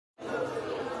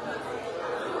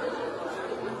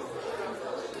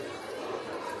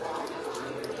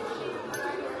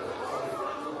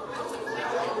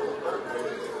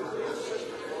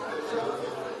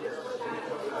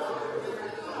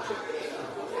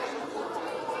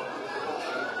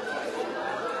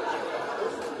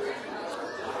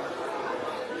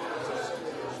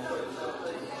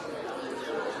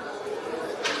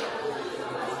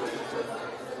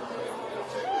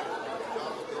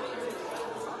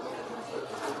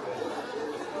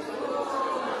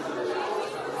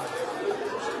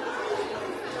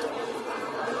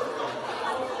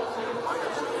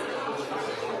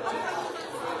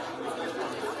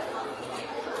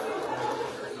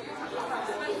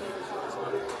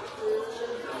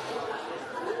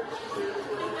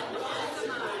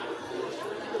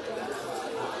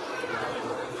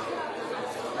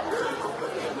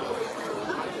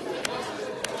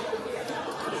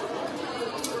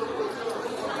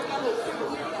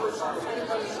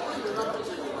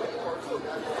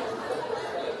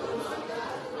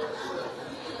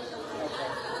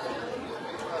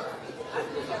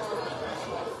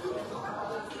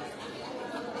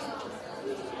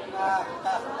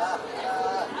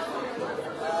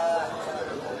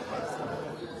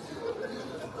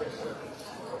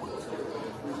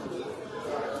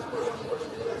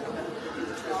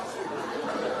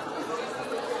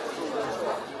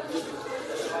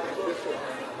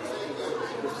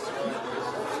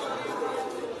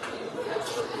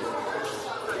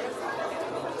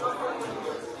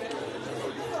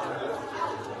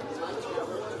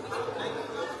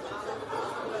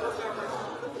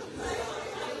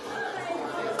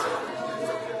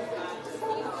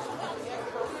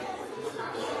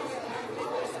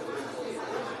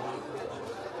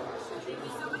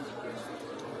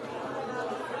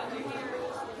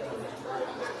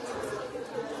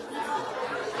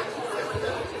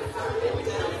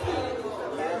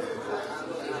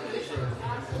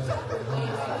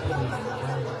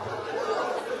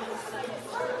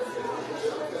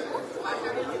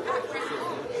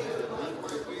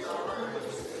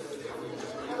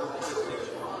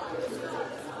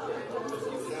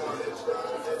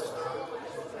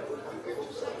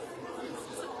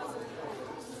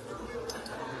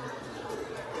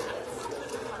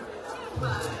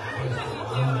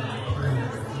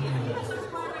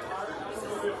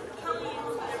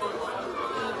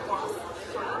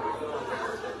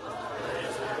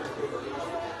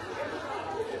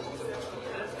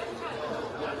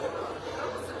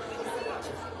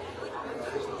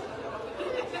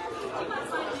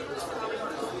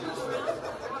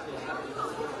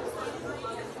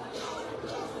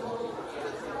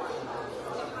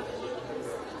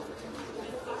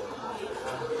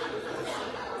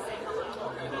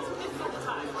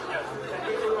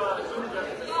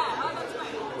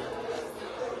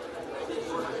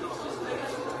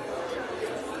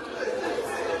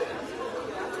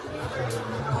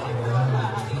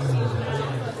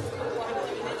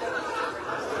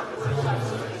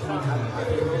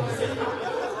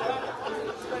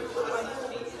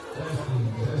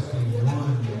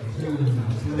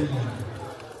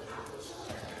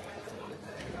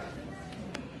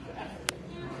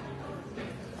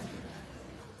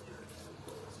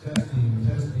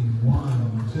Testing,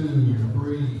 1, 2,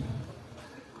 3.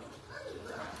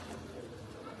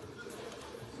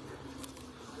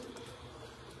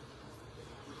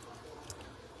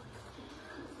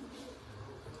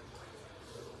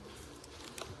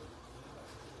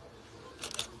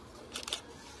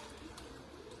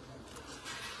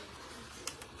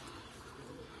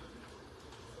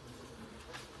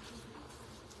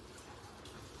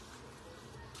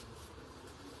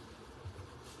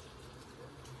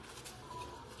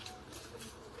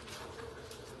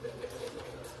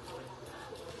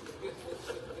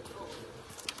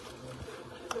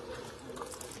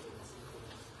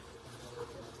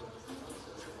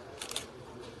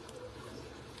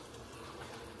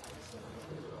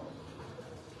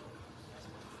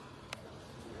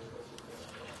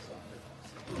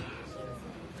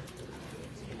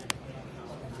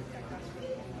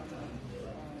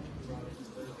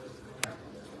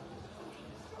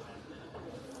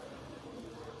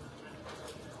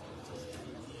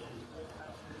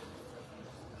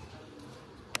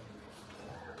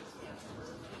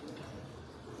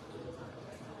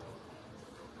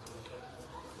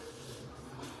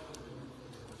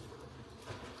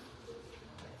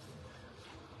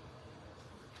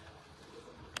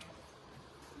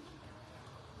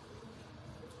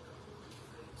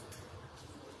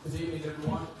 Good evening,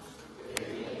 everyone.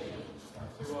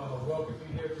 To welcome you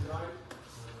here tonight.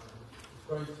 It's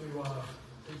great to see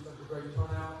such a great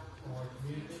turnout from our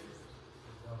community.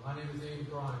 My name is Andy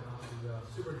Bryan. I'm the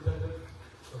superintendent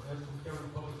of Edison County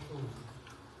Public Schools.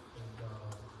 And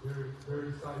very,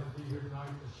 very excited to be here tonight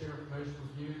to share information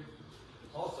with you.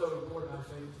 Also important, I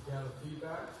think, to gather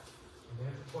feedback and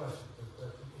answer questions as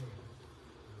best we can.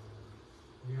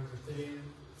 We understand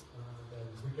that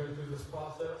as we go through this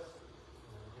process,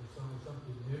 it's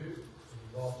something new, it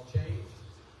involves change,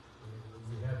 and when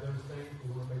we have those things,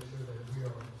 we want to make sure that we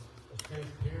are as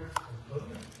transparent and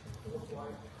open and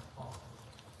forthright as possible.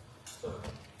 So,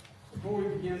 before we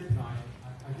begin tonight,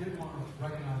 I did want to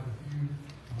recognize a few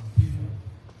people.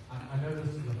 I know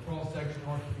this is a cross-section of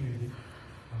our community,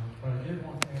 but I did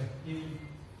want to ask any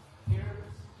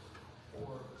parents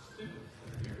or students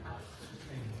that are here tonight to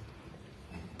stand.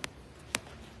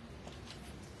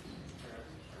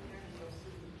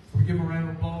 Can we give them a round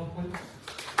of applause, please?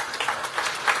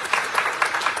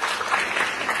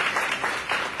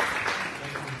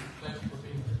 Thank you for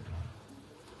being here tonight.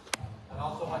 I'd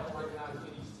also like to recognize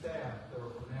any staff that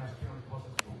are from Nash County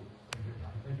Public Schools.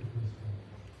 Thank you for this.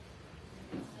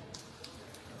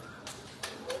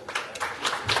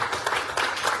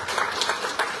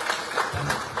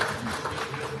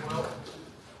 Well,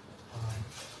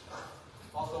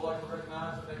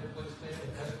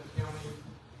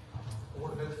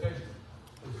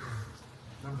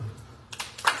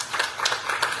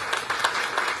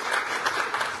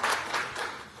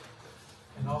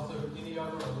 any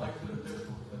other elected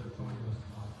officials that are joining us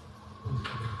tonight. Please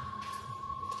come in.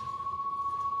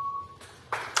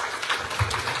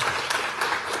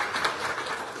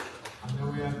 I know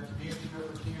we have community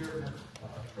members here, and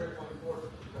that's critically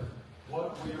important because what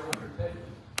we are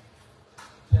undertaking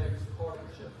takes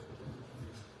partnership with the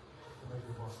community to make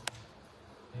it work.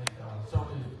 And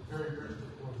certainly very grateful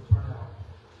for the turnout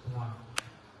tonight.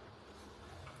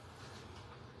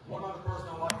 One other person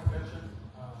I'd like to mention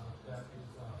that is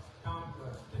come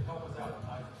to help us out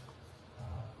tonight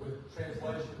with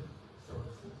translation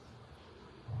services.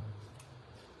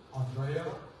 Andrea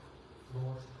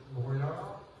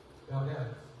Loriara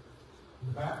Valdez. In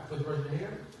the back, please raise your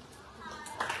hand.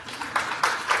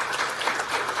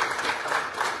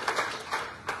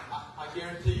 I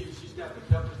guarantee you she's got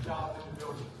the toughest job in the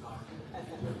building tonight.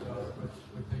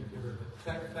 We take care of it.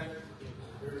 Thank you for being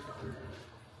here. Very good.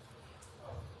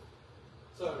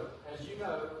 So, as you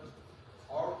know,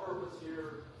 our purpose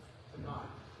here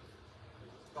tonight is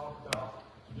to talk about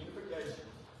unification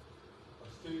of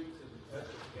students in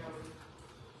Edgewood County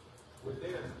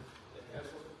within the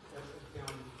Edgewood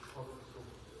County Public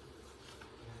Schools.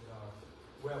 And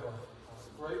we have a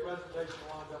great presentation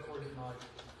lined up for you tonight.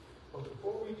 But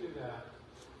before we do that,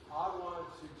 I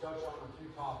wanted to touch on a few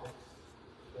topics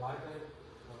that I think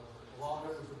a lot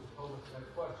of members of the public have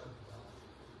questions about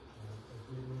as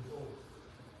we move forward.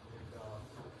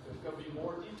 There's going to be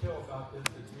more detail about this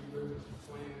as we move into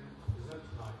plan to present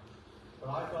tonight. But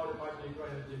I thought it might be a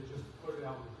great idea just to put it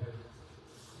out on the table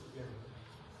to begin with.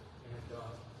 And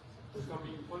there's going to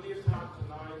be plenty of time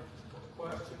tonight for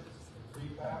questions and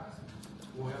feedback.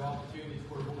 We'll have opportunities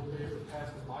where we'll be able to pass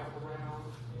the mic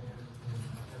around and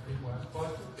have people ask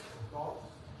questions or thoughts.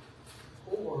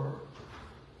 Or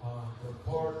the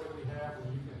cards that we have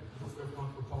where you can feel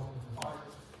comfortable talking to the mic.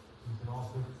 You can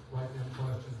also write down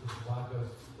questions and provide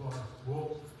those to us.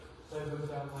 We'll say those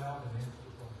out loud and answer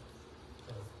the questions.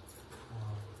 So,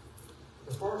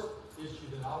 the first issue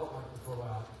that I would like to throw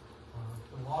out,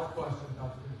 a lot of questions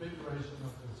about the configuration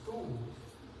of the schools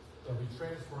that will be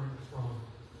transferring from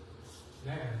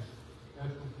Nash,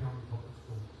 Edgewood County Public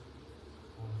Schools.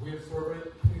 We have surveyed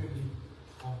the community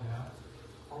on that.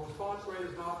 Our response rate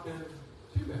has not been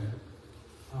too bad.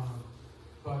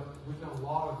 But we've done a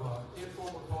lot of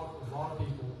informal talk with a lot of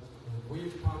people, and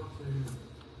we've come to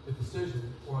the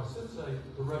decision, or I should say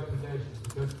the recommendation,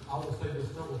 because I will say this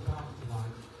several times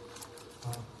tonight.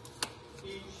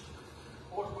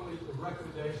 Ultimately, the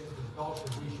recommendations and thoughts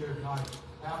that we share tonight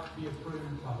have to be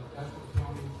approved by the Edgewood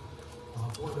County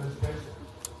Board of Education,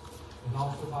 and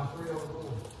also by 3 other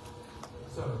boards.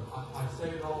 So I say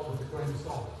it all with a grain of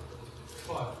salt.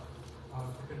 But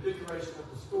the configuration of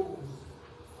the schools,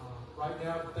 right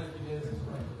now, the thinking is, the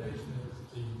recommendation is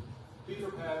the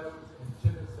feeder patterns and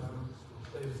attendance zones will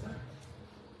stay the same,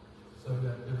 so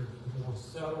that there's a more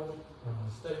settled,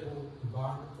 stable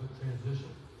environment for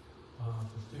transition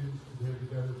for students to be able to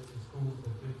go to schools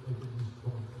that they've been used to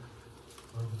going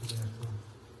over to the national.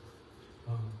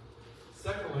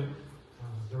 Secondly,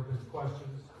 there have been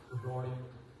questions regarding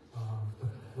the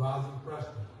rising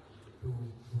freshmen who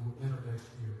will enter next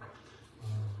year.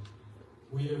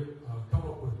 We have come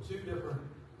up with 2 different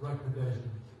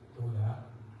recommendations for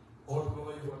that.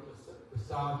 Ultimately, what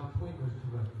decide between those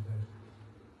 2 recommendations.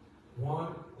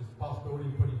 One is the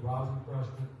possibility of putting rising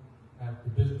freshmen at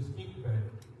the Business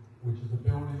Incubator, which is a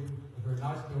building, a very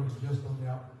nice building just on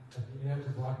the at the edge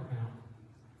of Rocky Mountain,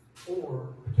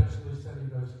 or potentially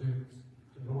sending those students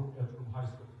to North Edgewood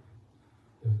High School.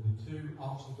 There's the 2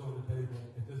 options on the table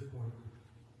at this point.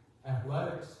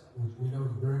 Athletics, which we know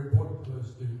is very important for those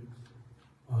students,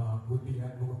 would be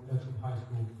at North Edgewood High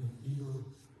School in either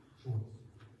choice.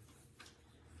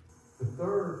 The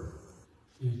third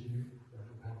issue that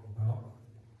we're talking about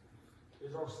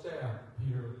is our staff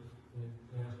here in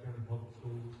Nash County Public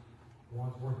Schools, the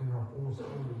ones working in our 4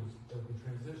 schools that will be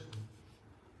transitioning.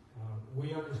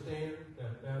 We understand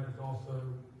that that is also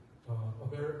a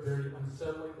very, very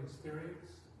unsettling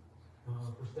experience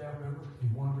for staff members to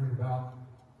be wondering about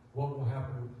what will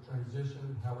happen with the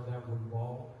transition, how that will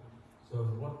evolve. So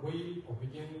what we are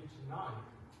beginning tonight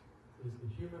is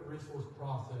the human resource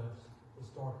process to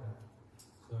start that.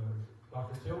 So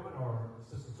Dr. Tillman, our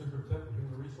Assistant Superintendent of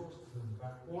Human Resources, is in the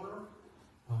back corner.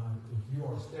 If you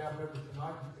are a staff member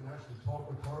tonight, you can actually talk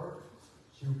with her.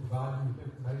 She will provide you with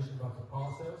information about the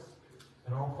process.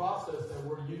 And our process that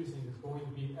we're using is going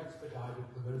to be expedited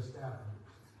for those staff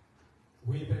members.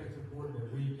 We think it's important that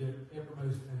we get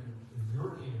information in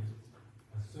your hands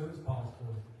as soon as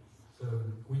possible, so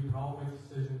we can all make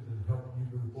decisions that help you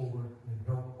move forward and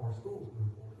help our schools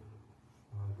move forward.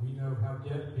 We know how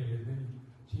dedicated many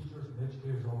teachers and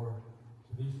educators are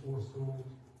to these 4 schools. schools,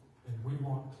 and we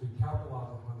want to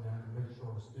capitalize upon that and make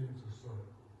sure our students are served.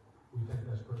 We think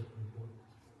that's critically important.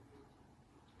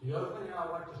 The other thing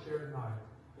I'd like to share tonight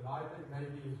that I think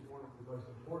maybe is one of the most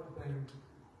important things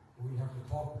we have to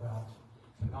talk about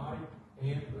tonight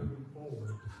and moving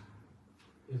forward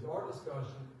is our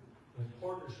discussion and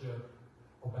partnership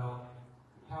about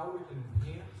how we can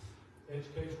enhance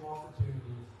educational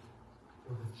opportunities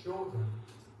for the children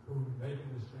who are making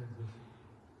this transition.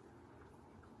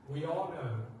 We all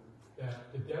know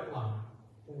that the deadline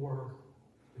for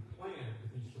the plan to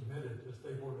be submitted to the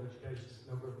State Board of Education is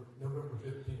November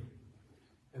 15th.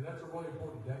 And that's a really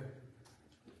important date.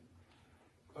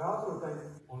 But I also think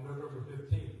on November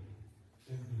 15th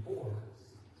and before,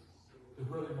 the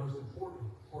really most important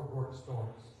hard work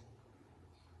starts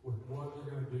with what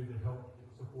we're going to do to help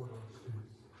support our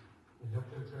students and help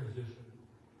them transition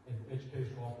and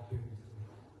educational opportunities to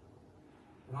them.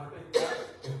 And I think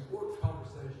that's an important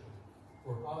conversation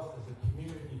for us as a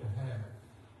community to have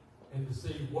and to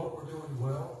see what we're doing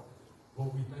well,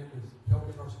 what we think is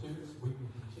helping our students, we can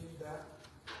continue that,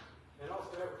 and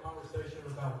also have a conversation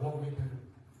about what we can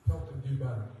help them do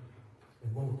better and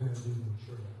what we're going to do to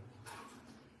ensure that.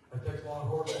 That takes a lot of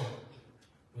hard work,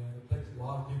 and it takes a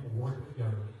lot of people working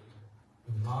together.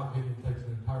 And in my opinion, it takes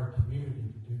an entire community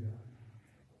to do that.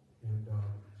 And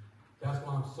that's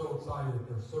why I'm so excited that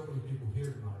there's so many people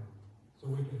here tonight, so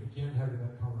we can begin having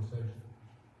that conversation.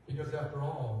 Because after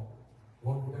all,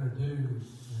 what we're going to do,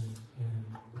 and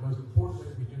the most important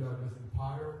thing we do out of this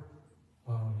entire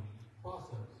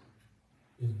process,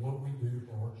 is what we do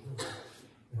for our children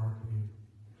in our community.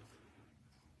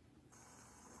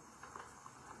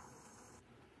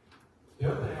 The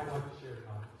other thing I'd like to share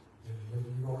tonight, and maybe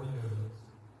you already know this,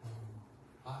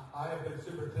 I have been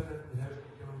superintendent in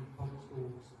Ashland County Public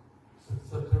Schools since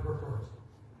September 1st.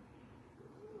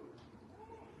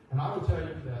 And I will tell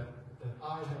you that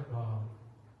I have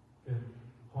been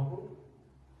humbled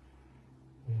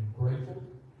and grateful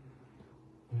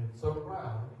and so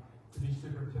proud to be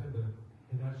superintendent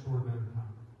in that short amount of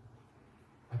time.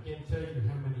 I can't tell you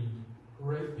how many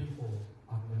great people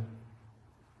I've met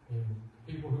and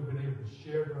people who've been able to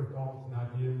share their thoughts and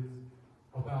ideas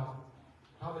about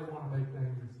how they want to make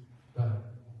things better.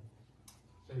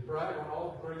 They brag on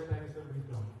all the great things that we've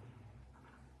done.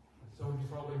 Some of you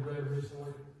probably read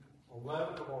recently,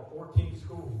 11 of our 14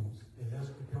 schools in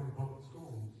Ashland County Public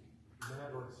Schools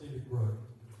met or exceeded growth.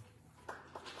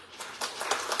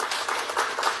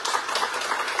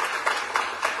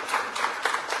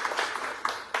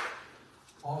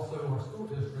 Also, our school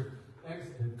district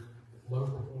exited low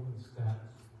performance status.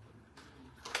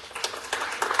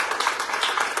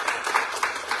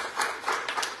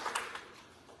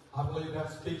 I believe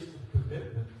that speaks to the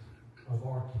commitment of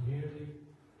our community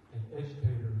and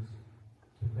educators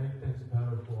to make things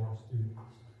better for our students.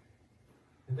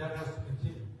 And that has to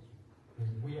continue.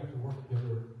 And we have to work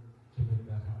together to make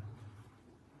that happen.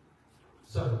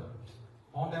 So,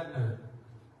 on that note,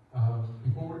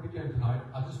 before we begin tonight,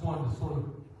 I just wanted to sort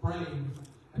of frame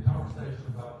a conversation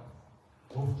about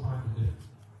what we're trying to do.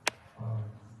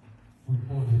 We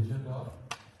pull the agenda up.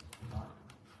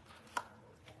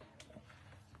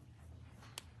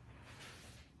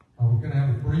 We're going to have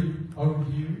a brief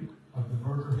overview of the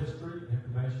merger history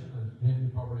information that many of you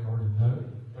probably already know,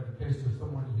 but in case there's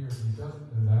someone here who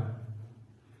doesn't know that.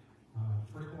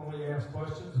 Frequently asked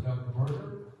questions about the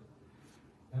merger,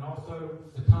 and also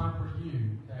the time for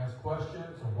you to ask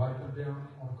questions or write them down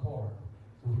on a card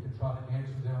so we can try to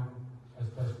answer them as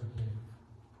best we can.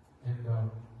 And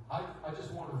I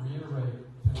just want to reiterate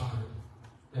tonight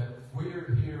that we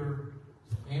are here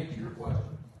to answer your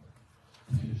questions,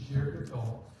 to share your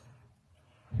thoughts,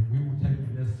 and we will take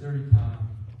the necessary time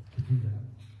to do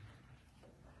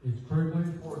that. It's critically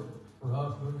important for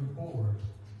us moving forward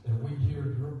that we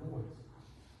hear your voice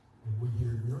and we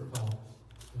hear your thoughts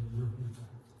and your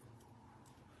feedback.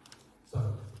 So,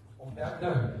 on that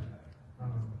note,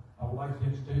 I would like to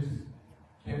introduce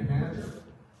County Manager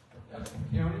of Ashland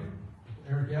County,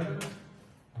 Eric Evans,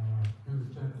 who's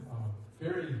been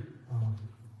very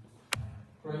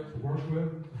great to work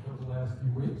with over the last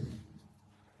few weeks.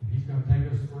 And he's going to take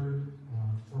us through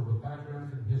sort of a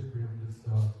background and history of this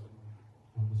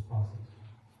process.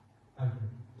 Thank you.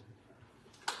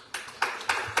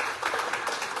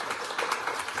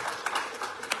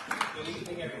 Good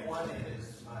evening, everyone. It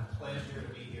is my pleasure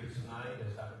to be here tonight.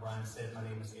 As Dr. Brian said, my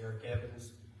name is Eric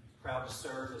Evans. Proud to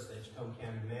serve as the Edgecombe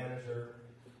County Manager.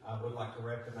 I would like to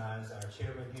recognize our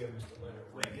chairman here, Mr.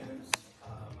 Leonard Wiggins.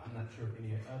 I'm not sure if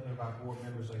any other of our board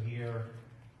members are here.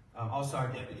 Also, our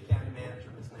Deputy County Manager,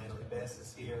 Ms. Natalie Bess,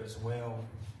 is here as well.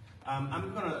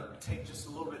 I'm going to take just a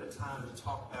little bit of time to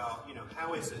talk about,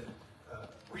 how is it,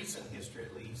 recent history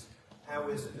at least, how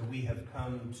is it that we have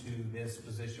come to this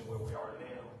position where we are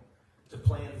now to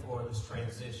plan for this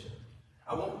transition.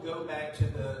 I won't go back to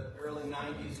the early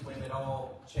 90s when it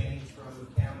all changed from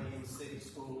county and city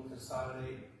school,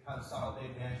 consolidated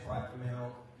Nash Rocky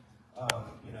Mount.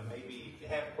 Maybe if you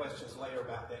have questions later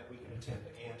about that, we can attempt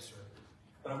to answer.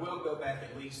 But I will go back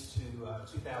at least to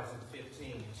 2015.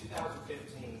 In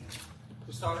 2015,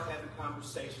 we started having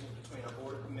conversations between our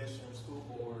Board of Commissioners and school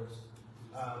boards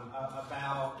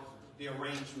about the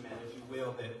arrangement, if you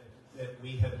will, that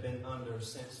we have been under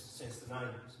since the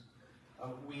 90s.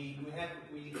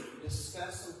 We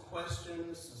discussed some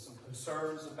questions and some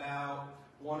concerns about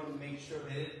wanting to make sure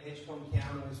that Edgecombe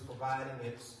County is providing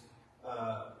its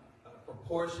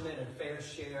proportionate and fair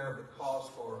share of the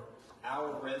cost for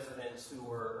our residents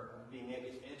who are being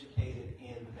educated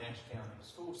in the Nash County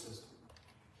school system.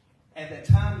 At that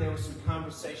time, there was some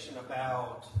conversation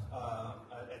about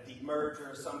a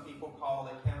demerger. Some people call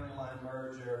it county line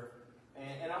merger.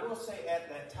 And I will say at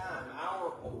that time,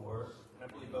 our board, and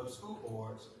I believe both school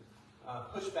boards,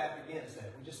 pushed back against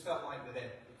that. We just felt like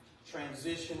that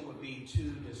transition would be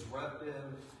too disruptive,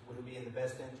 wouldn't be in the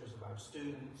best interest of our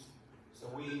students. So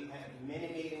we had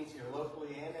many meetings here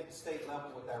locally and at the state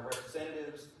level with our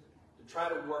representatives to try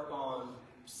to work on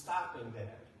stopping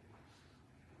that.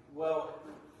 Well,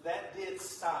 that did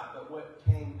stop, but what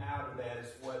came out of that is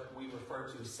what we refer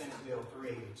to as Senate Bill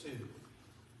 382.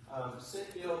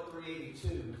 Senate Bill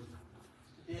 382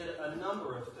 did a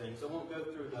number of things. I won't go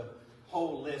through the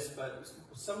whole list, but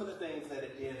some of the things that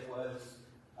it did was,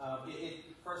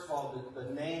 first of all, the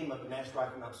name of Nash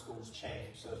Rocky Mount Schools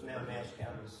changed, so it's now Nash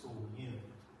County School Unit.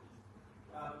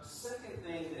 Second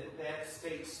thing that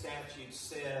state statute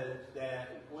said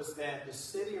was that the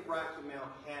city of Rocky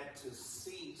Mount had to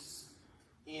cease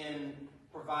in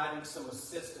providing some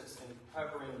assistance in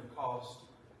covering the cost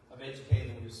of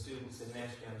educating the students in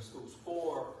Nash County schools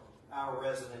for our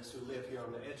residents who live here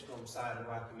on the Edgecombe side of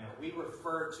Rocky Mount. We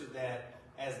refer to that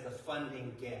as the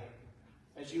funding gap.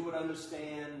 As you would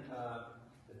understand,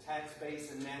 the tax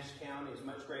base in Nash County is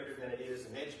much greater than it is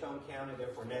in Edgecombe County.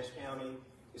 Therefore, Nash County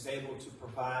is able to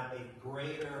provide a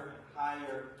greater,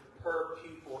 higher per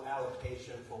pupil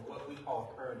allocation for what we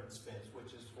call current expense,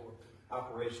 which is for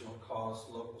operational costs,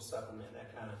 local supplement,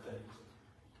 that kind of thing.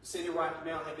 The city of Rocky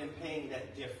Mount had been paying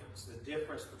that difference, the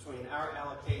difference between our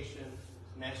allocation,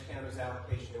 Nash County's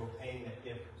allocation. They were paying that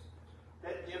difference.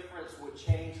 That difference would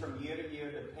change from year to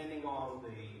year depending on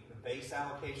the base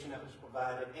allocation that was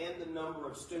provided and the number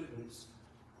of students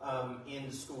in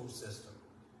the school system.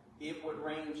 It would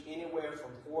range anywhere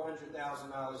from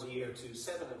 $400,000 a year to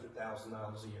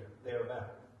 $700,000 a year,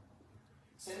 thereabout.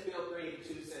 Senate Bill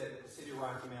 382 said that the city of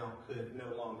Rocky Mount could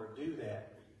no longer do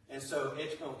that. And so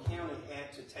Edgecombe County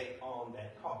had to take on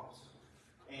that cost.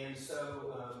 And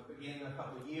so, beginning a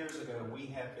couple of years ago, we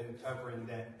have been covering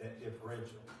that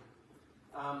differential.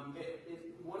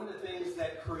 One of the things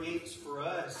that creates for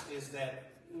us is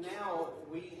that now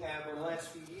we have, in the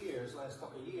last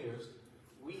couple of years,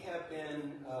 we have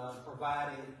been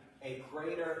providing a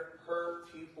greater per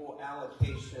pupil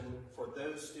allocation for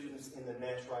those students in the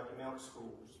Nash Rocky Mount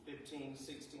schools,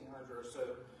 1,600 or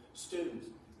so students,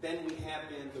 than we have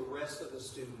been the rest of the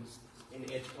students in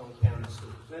Edgecombe County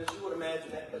schools. And as you would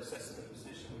imagine, that puts us in a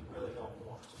position we really don't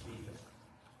want to be in.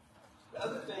 The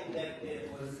other thing that it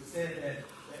did was it said that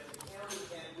the county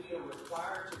we are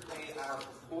required to pay our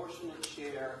proportionate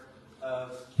share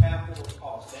of capital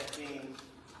costs, that being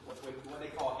what they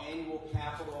call annual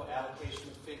capital allocation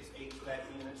of fixed HVAC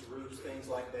units, roofs, things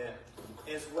like that,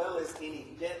 as well as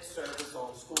any debt service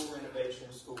on school renovation,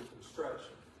 school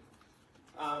construction.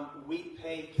 We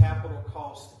pay capital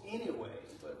costs anyway,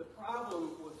 but the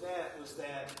problem with that was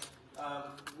that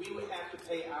we would have to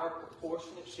pay our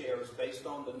proportionate shares based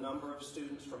on the number of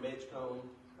students from Edgecombe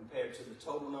compared to the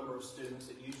total number of students.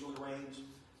 It usually range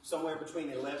somewhere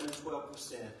between 11 and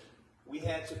 12%. We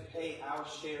had to pay our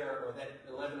share of that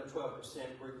 11 or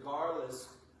 12% regardless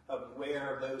of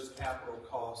where those capital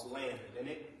costs landed. And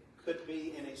it could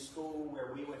be in a school where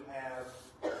we would have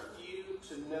few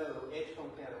to no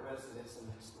Edgecombe County residents in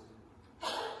that school.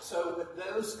 So with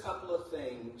those couple of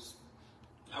things,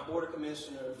 our Board of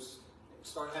Commissioners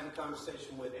started having a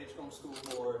conversation with Edgecombe School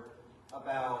Board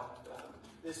about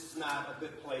this is not a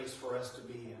good place for us to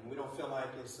be in. We don't feel like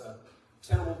it's a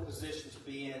tenable position to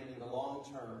be in the long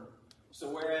term. So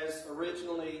whereas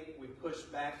originally we pushed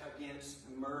back against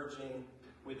merging,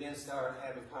 we then started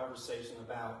having conversation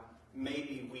about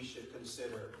maybe we should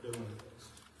consider doing this.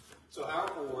 So our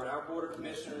board of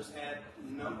commissioners had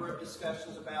a number of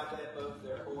discussions about that, both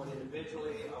their board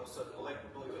individually, also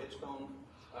collectively with Edgecombe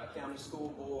County School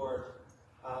Board.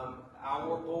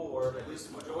 Our board, at least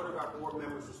the majority of our board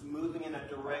members, was moving in a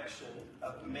direction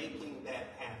of making that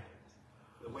happen.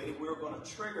 The way that we were going to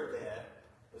trigger that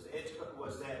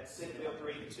was that Senate Bill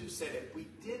 382 said if we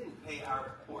didn't pay our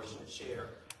proportionate share,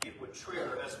 it would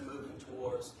trigger us moving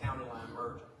towards county line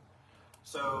merger.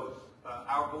 So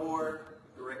our board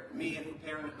directed me in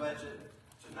preparing the budget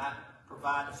to not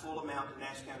provide the full amount to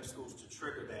Nash County Schools to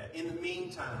trigger that. In the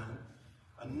meantime,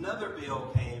 another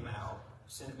bill came out,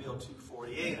 Senate Bill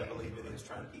 248, I believe it is,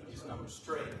 trying to keep these numbers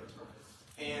straight.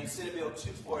 And Senate Bill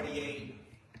 248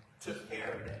 took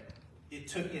care of that. It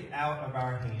took it out of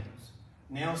our hands.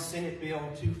 Now Senate Bill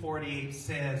 248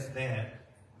 says that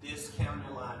this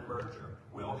county line merger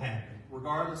will happen.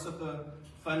 Regardless of the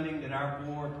funding that our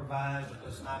board provides or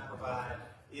does not provide,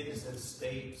 it is a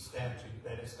state statute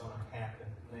that is going to happen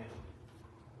now.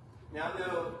 Now I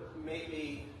know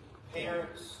maybe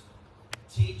parents,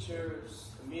 teachers,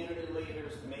 community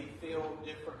leaders may feel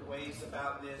different ways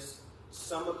about this.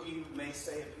 Some of you may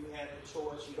say if you had the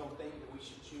choice, you don't think that we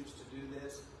should choose to do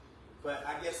this. But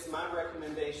I guess my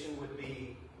recommendation would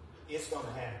be it's going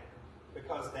to happen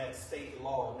because that state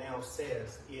law now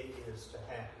says it is to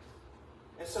happen.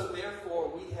 And so therefore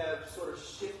we have sort of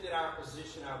shifted our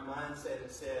position, our mindset,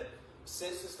 and said,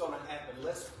 since it's going to happen,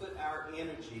 let's put our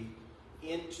energy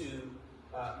into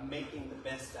making the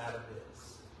best out of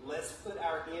this. Let's put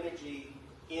our energy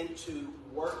into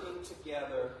working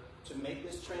together to make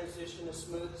this transition as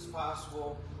smooth as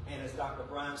possible, and as Dr.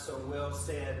 Bryan so well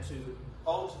said, to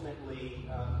ultimately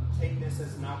take this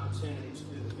as an opportunity to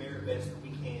do the very best that we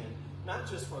can, not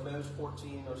just for those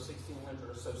 1,400 or 1,600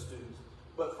 or so students,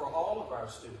 but for all of our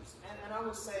students. And I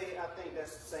would say, I think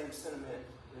that's the same sentiment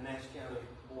in the Nash County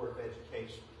Board of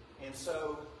Education. And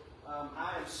so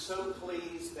I am so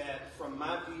pleased that from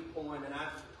my viewpoint, and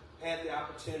I've had the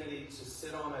opportunity to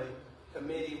sit on a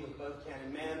committee with both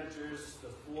county managers, the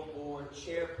full board,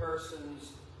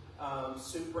 chairpersons,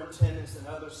 superintendents, and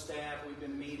other staff. We've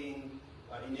been meeting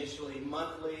initially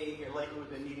monthly. Here lately we've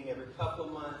been meeting every couple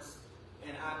of months.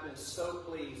 And I've been so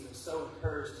pleased and so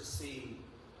encouraged to see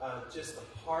just the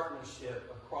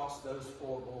partnership across those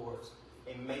four boards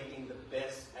in making the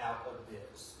best out of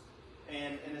this.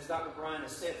 And as Dr. Bryan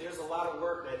has said, there's a lot of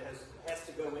work that has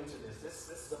to go into this. This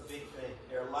is a big thing.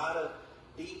 There are a lot of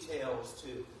details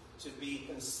to be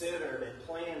considered and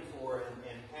planned for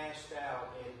and hashed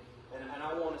out. And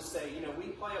I want to say, we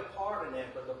play a part in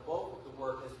that, but the bulk of the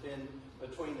work has been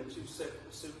between the two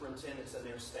superintendents and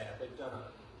their staff. They've done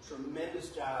a tremendous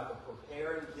job of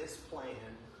preparing this plan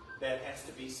that has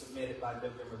to be submitted by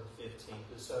November the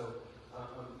 15th. And so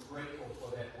I'm grateful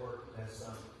for that work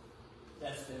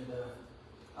that's been done.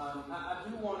 I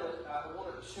want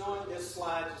to show this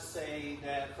slide to say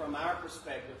that from our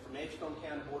perspective, from Edgecombe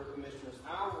County Board of Commissioners,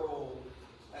 our role,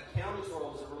 county's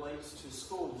role as it relates to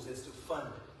schools is to fund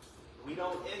it. We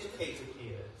don't educate the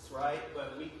kids, right?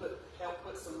 But we help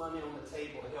put some money on the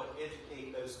table to help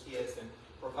educate those kids and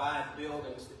provide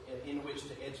buildings in which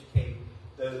to educate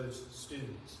those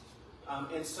students.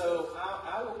 And so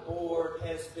our board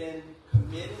has been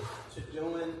committed to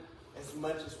doing as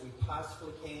much as we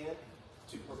possibly can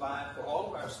to provide for all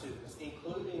of our students,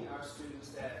 including our students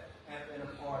that have been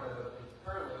a part of, and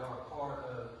currently are a part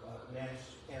of Nash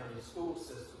County school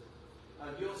system.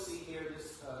 You'll see here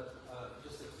just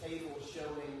a table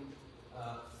showing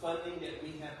funding that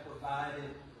we have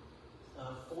provided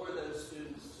for those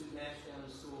students to Nash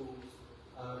County schools.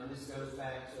 And this goes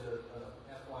back to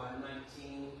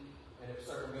FY19, and it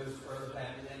certainly goes further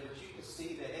back than that. But you can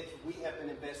see that we have been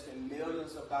investing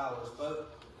millions of dollars, both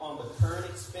on the current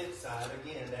expense side,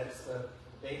 again, that's the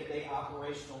day-to-day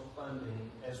operational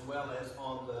funding, as well as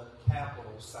on the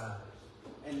capital side.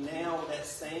 And now that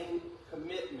same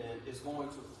commitment is going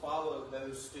to follow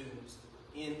those students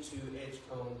into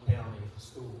Edgecombe County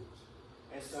schools.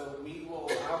 And so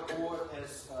our board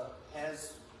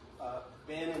has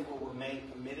been and will remain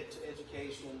committed to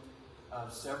education.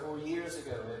 Several years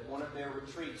ago at one of their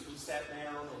retreats, we sat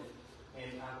down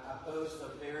and I posed a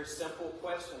very simple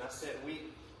question. I said,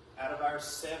 out of our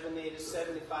 $70 to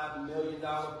 $75 million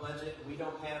budget,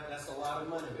 that's a lot of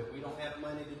money, but we don't have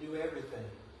money to do everything.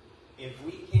 If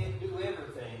we can't do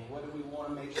everything, what do we want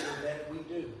to make sure that we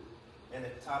do? And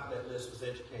at the top of that list was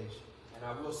education. And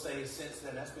I will say since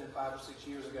then, that's been 5 or 6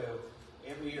 years ago,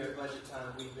 every year at budget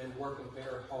time, we've been working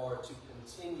very hard to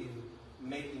continue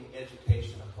making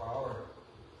education a priority.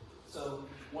 So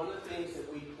one of the things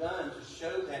that we've done to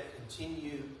show that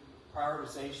continued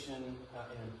prioritization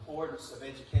and importance of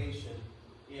education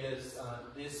is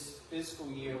this fiscal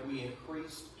year we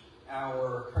increased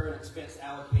our current expense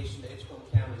allocation to Edgecombe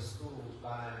County Schools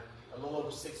by a little over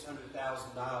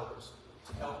 $600,000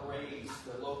 to help raise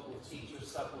the local teacher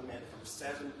supplement from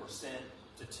 7%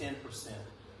 to 10%.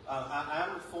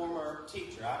 I'm a former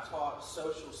teacher. I taught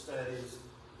social studies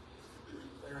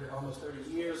almost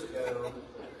 30 years ago.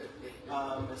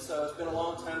 And so it's been a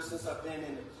long time since I've been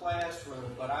in the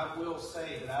classroom, but I will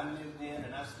say that I knew then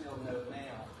and I still know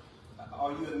now.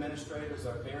 All you administrators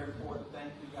are very important.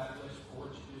 Thank you, God bless you for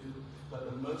what you do. But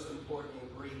the most important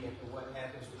ingredient in what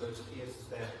happens with those kids is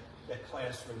that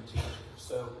classroom teacher.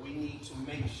 So we need to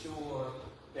make sure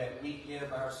that we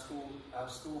give our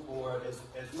school board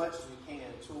as much as we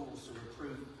can tools to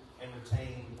recruit and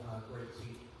retain great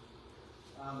teachers.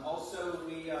 Also,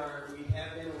 we have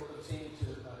been and will continue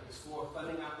to explore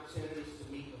funding opportunities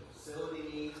to meet the facility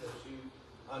needs. As you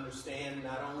understand,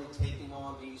 not only taking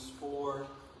on these 4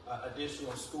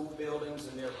 additional school buildings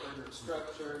and their permanent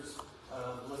structures,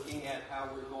 looking at how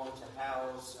we're going to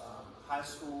house high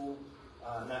school,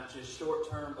 not just short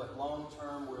term but long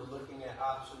term. We're looking at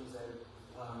options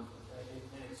and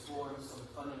exploring some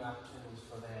funding opportunities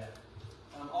for that.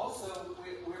 Also,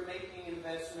 we're making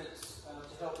investments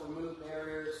to help remove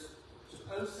barriers to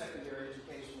post-secondary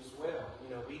education as well.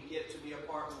 You know, we get to be a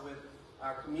partner with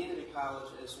our community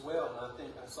college as well. And I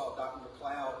think I saw Dr.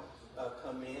 McLeod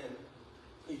come in.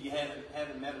 If you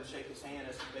haven't met him, shake his hand.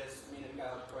 As the best community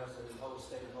college president in the whole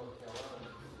state of North Carolina,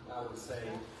 I would say.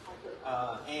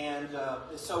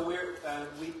 So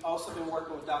we've also been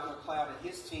working with Dr. McLeod and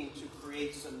his team to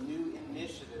create some new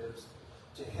initiatives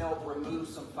to help remove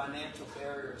some financial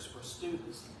barriers for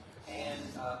students.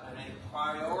 And a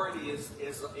priority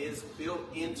is built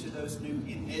into those new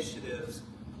initiatives,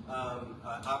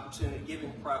 opportunity,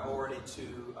 giving priority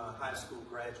to high school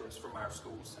graduates from our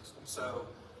school system. So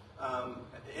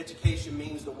education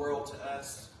means the world to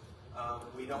us.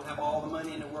 We don't have all the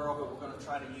money in the world, but we're going to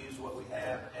try to use what we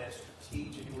have as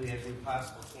strategically as we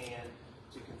possibly can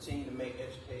to continue to make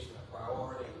education a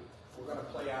priority. We're going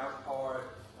to play our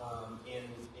part in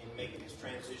making this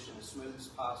transition as smooth as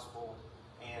possible.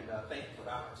 And thank you for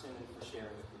the opportunity for sharing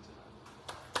with me tonight.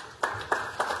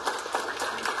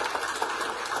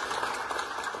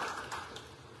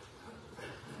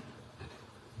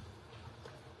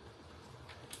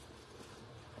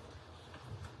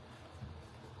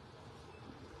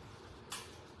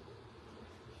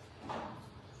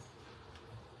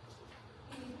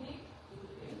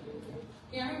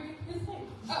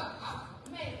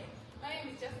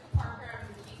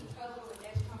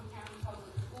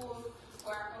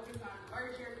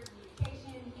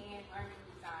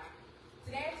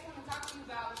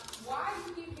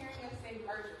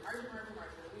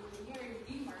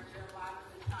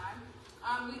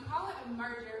 We call it a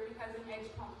merger because in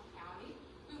Edgecombe County,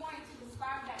 we wanted to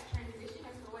describe that transition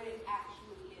as to what it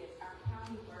actually is. Our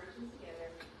county merging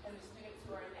together, and the students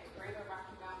who are in that greater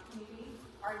Rocky Mountain community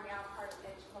are now part of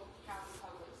Edgecombe County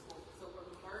Public Schools. So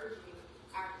we're merging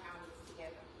our counties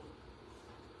together.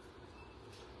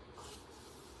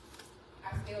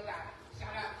 I still got it.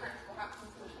 Shout out Principal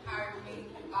Hopkins who hired me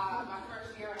my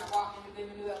first year when I walked into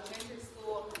Benvenue Elementary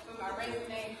School. With my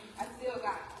resume, I still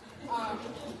got it.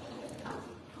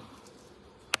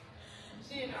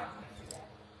 She didn't ask me to do that.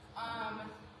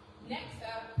 Next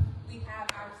up, we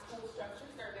have our school structure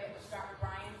survey, which Dr.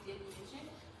 Bryan did mention.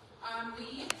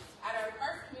 At our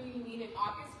first community meeting in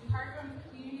August, we heard from the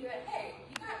community that, hey,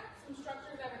 you got some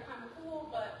structures that are kind of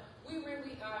cool, but we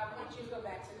really want you to go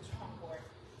back to the drawing board.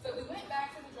 So we went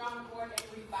back to the drawing board and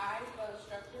revised those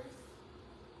structures.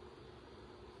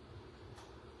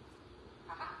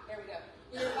 There we go.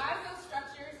 We revised those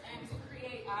structures and to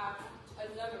create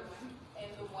another one, and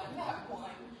the one that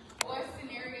won was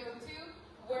scenario 2,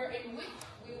 in which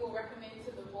we will recommend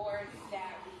to the board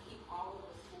that we keep all of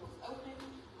the schools open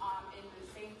in the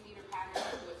same feeder pattern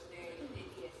in which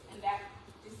it is. And that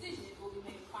decision will be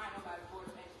made final by the Board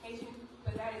of Education,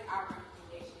 but that is our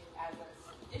recommendation as a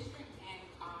district, and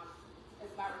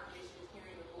as my recommendation is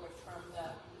hearing the voice from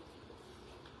the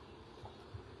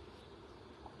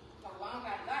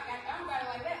I don't got it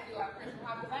like that, do I, Principal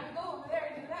Hopkins? I can go over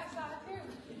there and do that side too.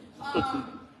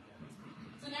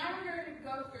 So now we're going to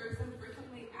go through some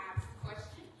frequently asked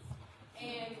questions.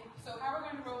 And so how we're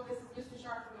going to roll this is Mr.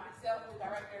 Sharp and myself, the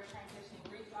Director of Transition,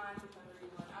 read lines. He's going to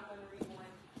read one. I'm going to read one.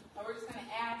 And we're just going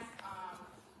to ask,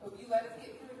 if you let us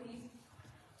get through these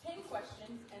 10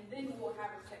 questions, and then we'll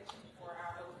have a section for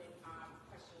our open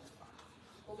question response.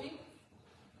 Will be?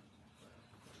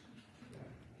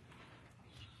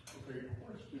 Okay,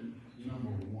 question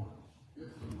number 1. Is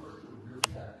the merger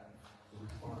really happening? The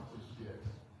response is yes.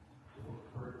 It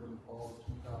occurred in the fall of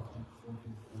 2019.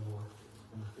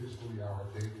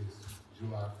 date is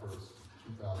July 1st,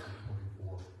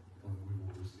 2024, when we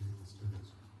will receive the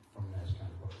students from Nash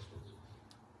County Public Schools.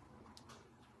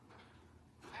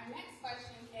 Our next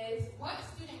question is, what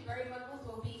student grade levels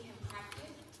will be impacted?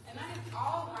 And that is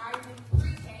all rising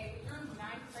pre-K through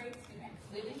 9th grade students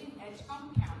living in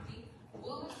Edgecombe County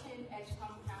will attend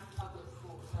Edgecombe County Public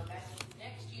Schools. So that means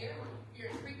next year, if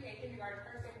you're in pre-K, kindergarten,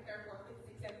 first, second, third, fourth, fifth,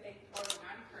 sixth, seventh, eighth, or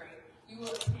 9th grade, you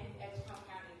will attend Edgecombe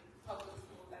County Public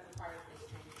Schools as a part of this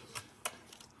transition.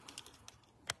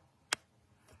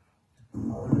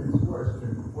 Our next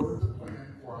question, what is the plan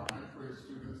for our 9th grade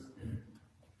students in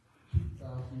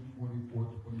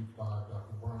 2024-25?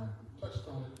 Dr. Brian touched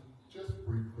on it just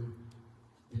briefly.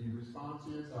 The response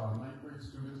is our 9th grade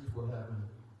students will have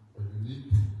a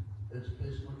unique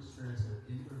educational experience at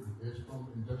either the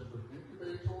Edgecombe Industrial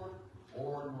Incubator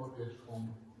or North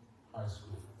Edgecombe High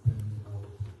School.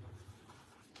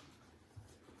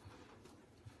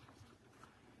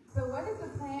 So what is the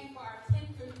plan for our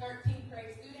 10th through 13th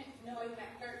grade students, knowing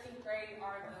that 13th grade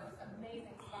are those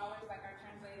amazing scholars like our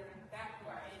translator in the back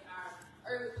who are in our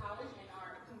early college and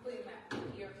are completing that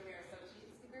year of their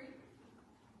associate's degree?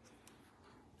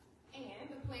 And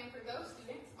the plan for those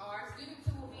students are students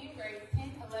who will be in grades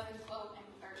 10, 11, 12, and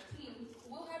 13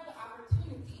 will have the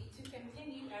opportunity to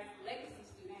continue as legacy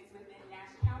students within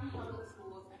Nash County Public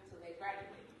Schools until they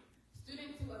graduate.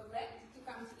 Students who elect to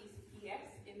come to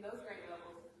ECPS in those grade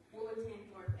levels will attend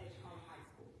North Edgecombe High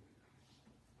School.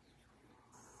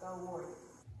 Go Warriors.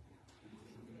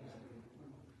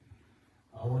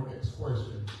 Our next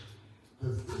question,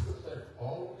 does this affect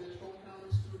all Edgecombe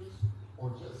County students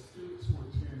or just students who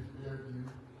attend Fairview,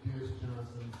 D.S.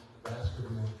 Johnson,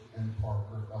 Baskerville, and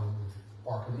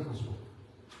Parker Middle School?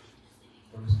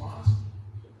 The response,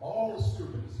 all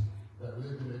students that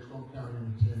live in Edgecombe County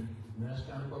and attend Nash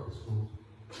County Public Schools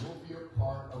will be a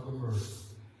part of the merger.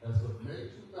 As of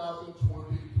May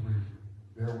 2023,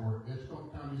 there were Edgecombe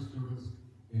County students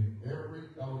in every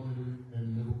elementary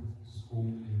and middle school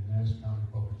in Nash County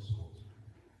Public Schools.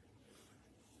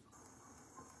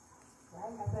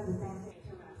 Right? I said the same thing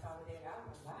too when I saw the data. I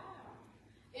was like, wow.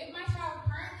 If my child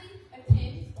currently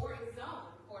attends or is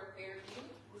zoned for Fairview,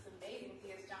 this amazing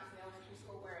D.S. Johnson Elementary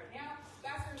School where right now,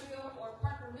 Baskerville or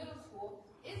Parker Middle School,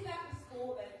 is that the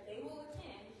school that they will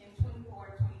attend in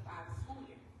 24-25 school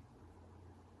year?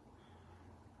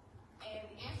 And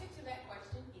the answer to that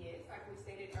question is, like we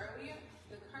stated earlier,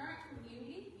 the current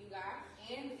community, you guys,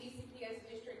 and the ECPS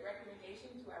district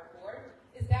recommendation to our board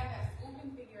is that school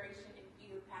configuration and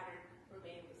feeder pattern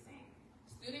remain the same.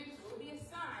 Students will be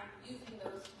assigned using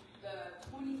the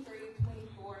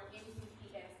 23-24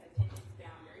 ECPS attendance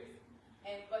boundaries,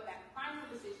 but that final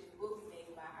decision will be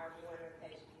made by our Board of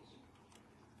Education.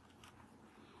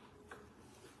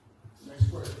 Next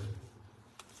question.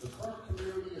 The current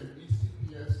community and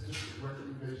ECPS district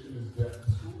recommendation is that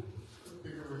school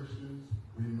configurations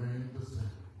remain the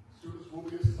same. Students will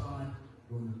be assigned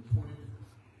during the 20.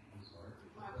 I'm sorry.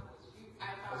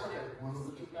 That's okay. One of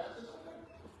the two passes.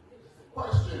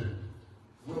 Question.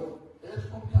 Will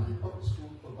Edgecombe County Public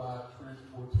Schools provide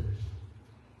transportation?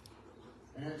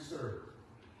 Answer.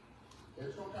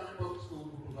 Edgecombe County Public Schools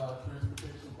will provide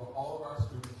transportation for all of our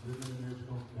students living in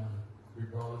Edgecombe County,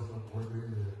 regardless of where they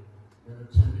live, and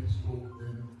attending school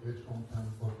in Edgecombe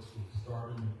County Public Schools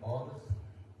starting in August,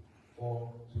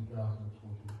 fall 2024.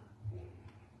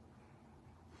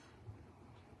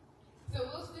 So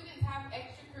will students have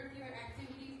extracurricular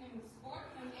activities in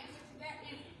sports? And the answer to that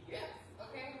is yes.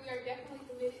 Okay, we are definitely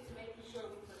committed to making sure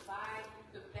we provide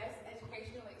the best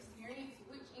educational experience,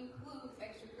 which includes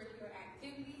extracurricular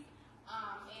activities.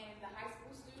 And the high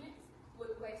school students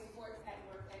would play sports at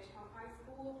North Edgecombe High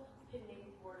School, pending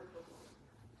board approval.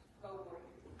 Go Warriors.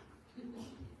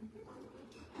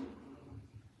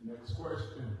 Next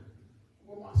question.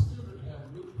 Will my student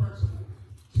have new principals,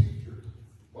 teachers,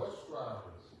 bus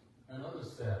drivers, and other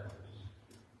staff members?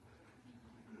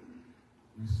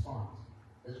 Response.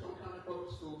 Edgecombe County Public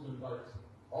Schools invites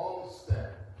all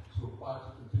staff to apply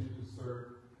to continue to serve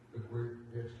the great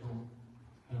Edgecombe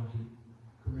County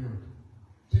community.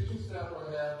 Teaching staff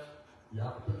will have the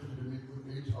opportunity to meet with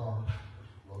HR,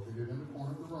 located in the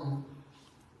corner of the room,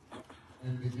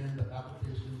 and begin the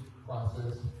application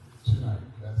process tonight.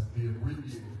 That's the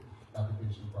abbreviated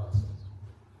application process.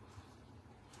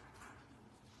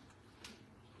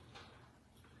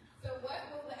 So what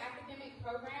will the academic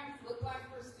programs look like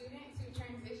for students who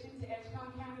transition to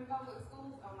Edgecombe County Public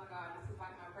Schools? Oh my God, this is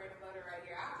like my bread and butter right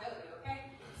here. I'll tell you,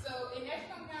 okay? So in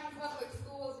Edgecombe County Public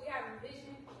Schools, we have a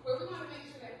vision where we want to make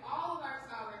sure that all of our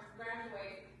scholars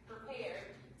graduate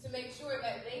prepared to make sure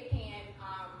that they can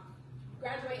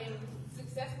graduate and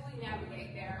successfully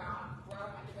navigate their world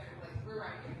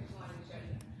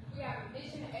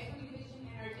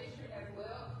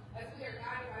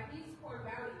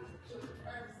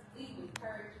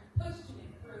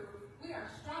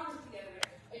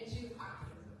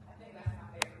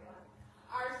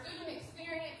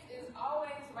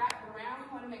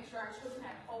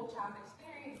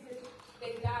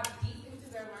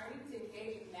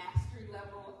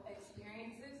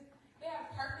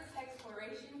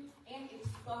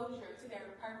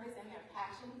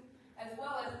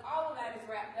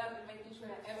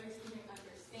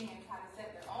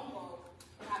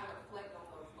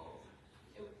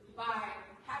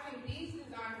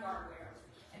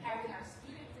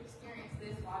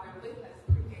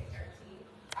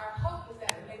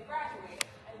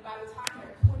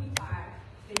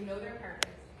They know their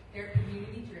purpose. They're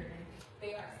community driven.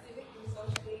 They are civic and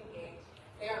socially engaged.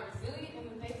 They are resilient in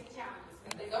the face of challenges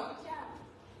because they don't get challenged.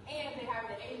 And they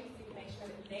have the agency to make sure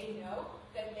that they know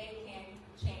that they can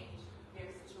change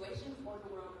their situations or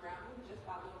the world around them just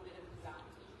by a little bit of design.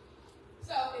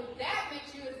 So if that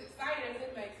makes you as excited as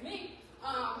it makes me,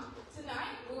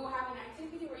 tonight we will have an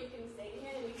activity where you can stay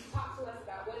in and you can talk to us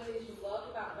about what it is you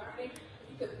love about learning.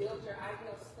 You could build your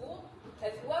ideal school,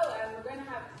 as well as we're going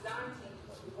to have design teams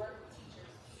where we work with teachers,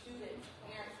 students,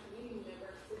 parents, community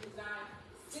members to design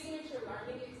signature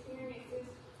learning experiences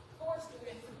for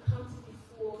students who come to these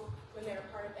schools when they're a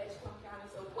part of Edgecombe County.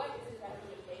 So what is it that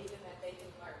is amazing that they can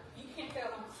learn? You can't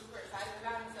tell I'm super excited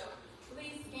about it, so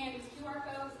please scan these QR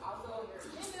codes also on your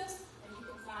agenda, and you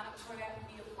can sign up for that and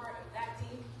be a part of that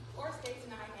team, or stay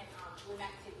tonight and do an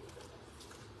activity with us.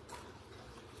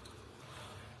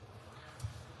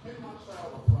 Can my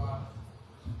child apply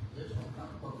to the Edgecombe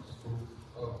County Public Schools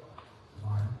of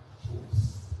my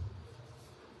choice?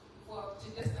 Well,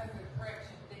 just as a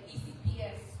correction, the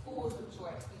ECPS schools of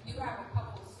choice. We do have a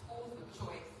couple schools of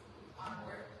choice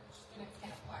where students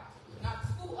can apply to. Not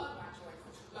school of my choice,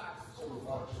 but school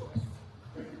of choice.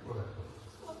 Thank you for that.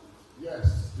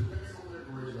 Yes, depending on their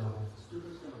grade level,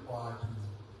 students can apply to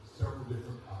several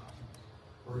different options.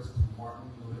 First, to Martin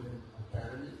Millennium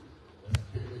Academy, that's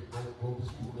K-8 global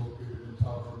school located in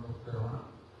Tyler, North Carolina.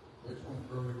 Edgecombe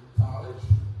Early College,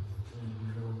 and you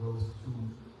know those two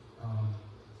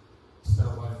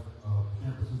satellite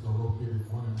campuses are located,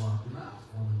 one in Rocky Mount,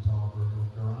 one in Tyler,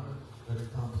 North Carolina. That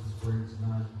encompasses grades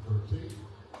 9 to 13,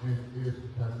 and Edge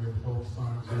Academy of Health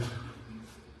Sciences,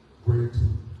 grade 2,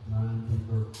 9 to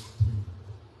 13.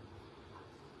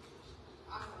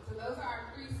 Awesome. So those are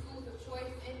our 3 schools of choice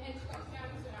in Edgecombe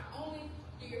County. So not only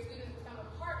do your students become a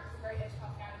part of the great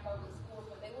Edgecombe County Public Schools,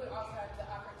 but they would also have the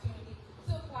opportunity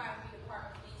to apply and be a part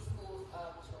of these schools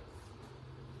of choice.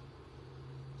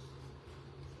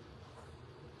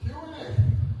 Q&A.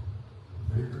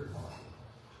 Favorite part.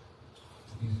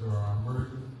 These are our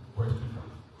merger question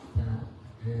panel,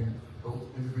 and those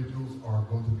individuals are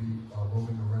going to be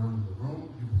roaming around in the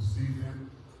room. You will see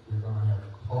them. We're going to have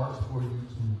cards for you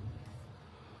to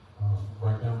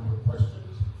write down your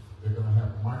questions. They're going to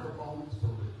have microphones so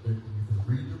that you can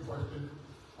read your question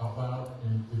out loud.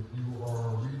 And if you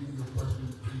are reading your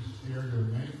question, please share your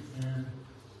name and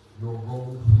your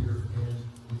role here in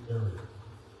the area.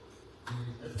 The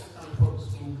Edgecombe County Public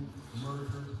School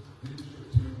Merger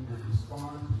Leadership Team will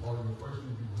respond to all your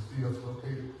questions. You will see us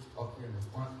located up here in the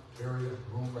front area,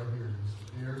 room right here in these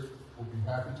chairs. We'll be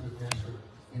happy to answer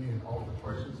any and all the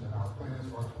questions, and our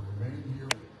plans are to remain here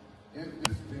in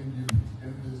this venue,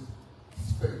 in this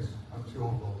space, until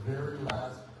the very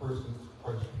last person's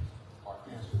questions are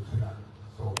answered tonight.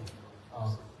 So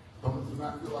do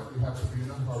not feel like you have to be in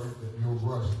a hurry, that you'll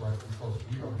rush, right? Because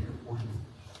we are here for you.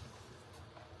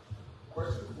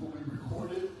 Questions will be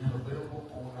recorded and available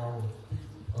on our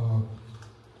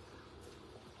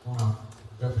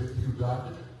FAQ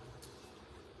document.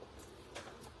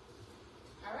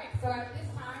 All right. So at this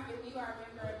time, if you are a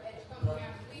member of Edgecombe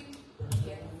County, please.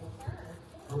 Yes, sir.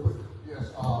 Real quick, yes,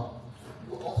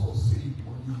 you will also see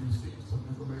when you receive some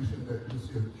information that you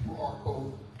see a QR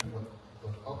code in the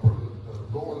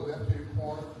lower left-hand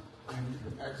corner, and you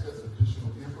can access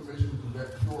additional information through that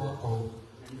QR code,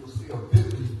 and you'll see a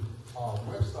Bit.ly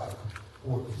website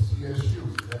for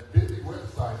ECSU. That Bit.ly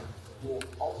website will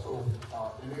also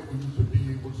enable you to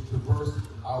be able to traverse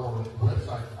our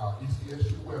website, our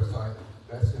ECSU website.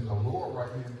 That's in the lower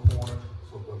right-hand corner.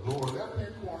 So the lower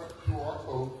left-hand corner QR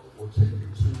code will take you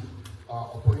to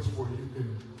a place where you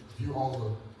can view all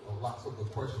the lots of the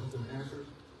questions and answers.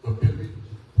 The Bit.ly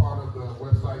part of the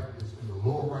website is in the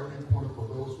lower right-hand corner for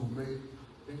those who may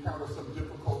encounter some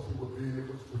difficulty with being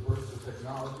able to traverse the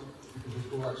technology. You can just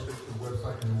go right straight to the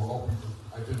website and it will open you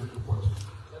identical questions.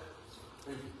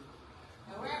 Thank you.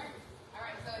 All right. All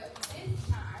right. So at this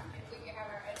time, if we could have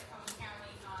our Edgecombe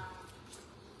County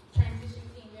transition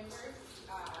team members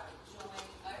join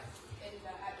us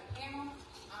at the panel.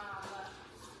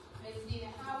 Ms.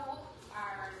 Dina Howell,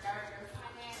 our Director of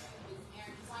Finance, and Ms.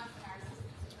 Erin Swanson, our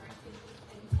Assistant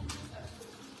Superintendent of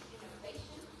Strategic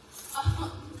Innovation,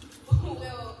 who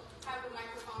will have the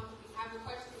microphone. If you have a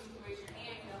question, you can raise your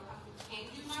hand. They'll come to hand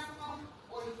you the microphone,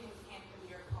 or you can hand them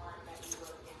your card that you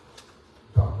wrote down.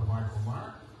 Dr. Michael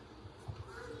Meyer.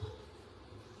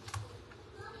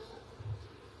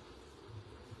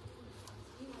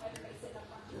 You know everybody sitting up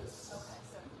front? Yes. Okay,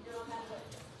 so you're on that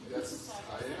list. Yes,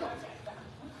 I am. Okay.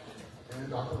 And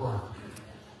Dr. Brown.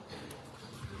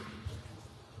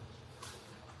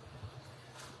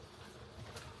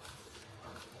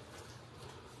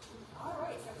 All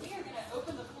right, so we are going to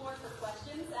open the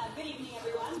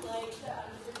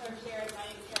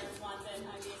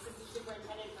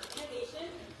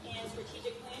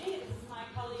strategic planning. This is my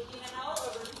colleague Dina Howell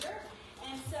over here.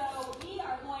 And so we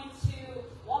are going to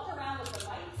walk around with the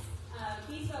mics.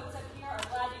 These folks up here are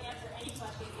glad to answer any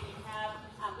questions that you have.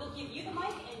 We'll give you the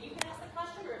mic and you can ask the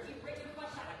question, or if you've written a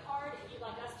question on a card and you'd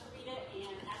like us to read it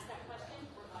and ask that question,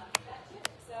 we're glad to do that too.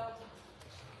 So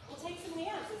we'll take some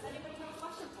hands. Does anybody have a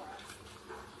question for us?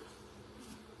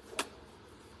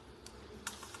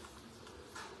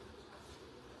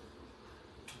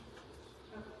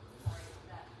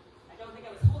 I don't think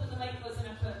I was holding the mic close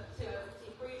enough for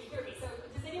you to hear me. So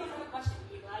does anyone have a question?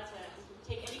 We'd be glad to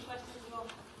take any questions you want.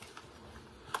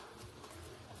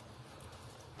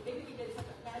 Maybe we did such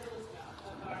a fabulous job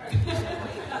of our,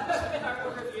 with our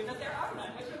overview, but there are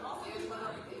none, which would also be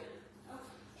fun.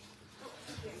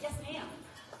 Yes, ma'am.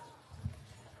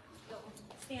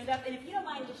 Stand up, and if you don't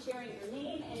mind just sharing your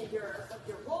name and your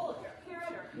role, if you're a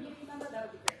parent or a community member, that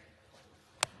would be great.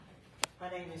 My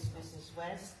name is Mrs.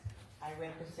 West. I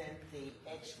represent the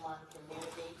Edgemont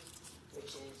community,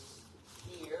 which is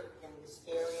here in this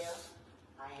area.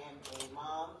 I am a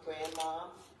mom, grandmom,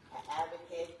 an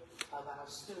advocate of our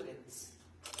students.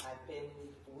 I've been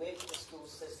with the school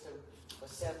system for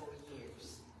several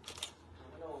years.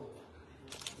 I'm an old one,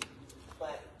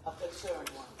 but a concerned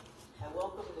one. I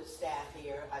welcome the staff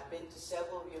here. I've been to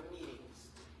several of your meetings,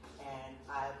 and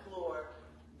I applaud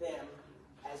them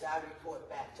as I report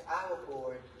back to our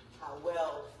board how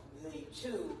well the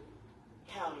two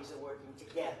counties are working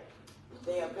together.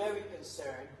 They are very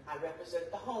concerned. I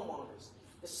represent the homeowners.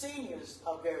 The seniors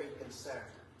are very concerned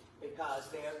because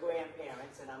they are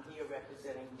grandparents, and I'm here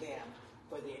representing them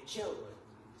for their children,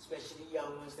 especially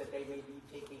young ones that they may be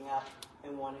picking up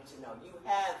and wanting to know. You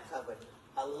have covered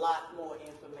a lot more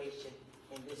information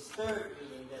in this third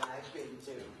meeting that I've been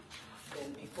to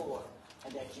than before,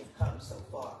 and that you've come so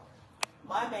far.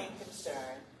 My main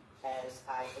concern, as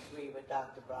I agree with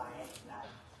Dr. Bryant, and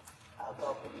I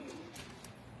welcome you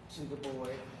to the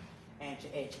board and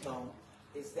to Edgecombe,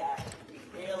 is that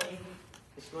really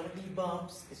it's going to be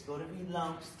bumps, it's going to be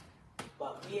lumps,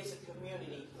 but we as a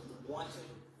community want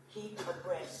to keep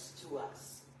abreast to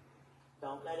us.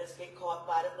 Don't let us get caught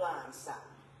by the blind side.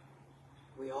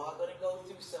 We are going to go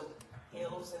through some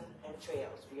hills and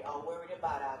trails. We are worried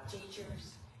about our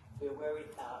teachers. We're worried,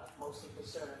 mostly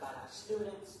concerned about our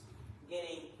students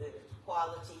getting the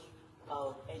quality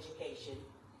of education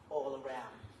all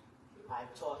around.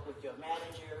 I've talked with your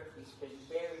manager. He's been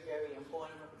very, very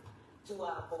important to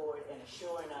our board and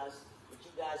assuring us that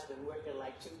you guys have been working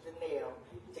like tooth and nail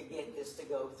to get this to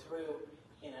go through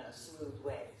in a smooth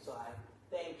way. So I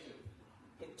thank you.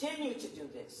 Continue to do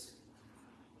this.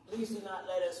 Please do not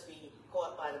let us be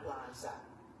caught by the blind side.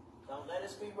 Don't let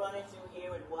us be running through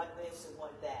here and what this and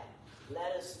what that.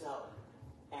 Let us know.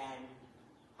 And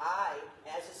I,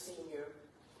 as a senior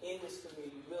in this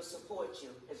community, will support you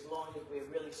as long as we're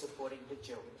really supporting the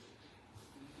children.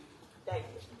 Thank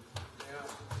you.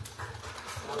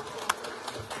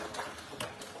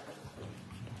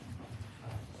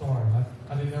 Sorry,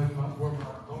 I didn't know where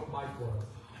my own mic was.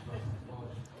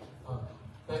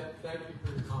 Thank you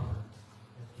for your comment.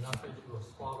 And I think you were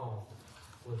spot on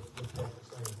with what you're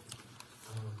saying.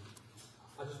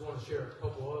 I just want to share a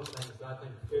couple other things that I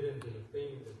think fit into the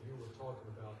theme that you were talking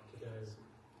about today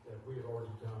that we have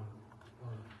already done.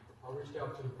 I reached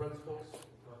out to the principals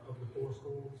of the 4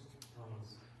 schools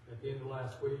at the end of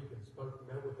last week and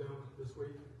met with them this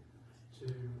week to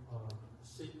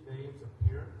seek names of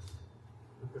parents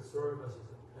who could serve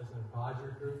as an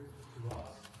advisory group to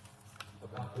us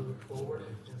about moving forward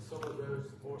and some of those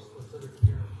more specific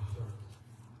parent concerns.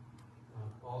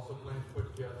 I also plan to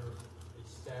put together a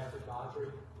staff advisory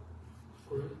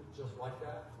group just like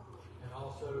that, and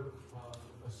also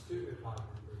a student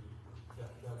advisory group that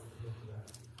would look at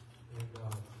that. And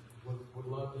would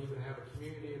love to even have a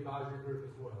community advisory group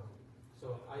as well.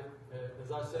 So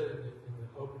as I said in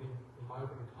my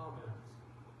opening comments,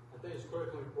 I think it's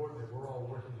critically important that we're all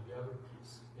working together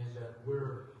and that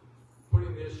we're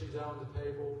putting the issues out on the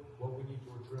table, what we need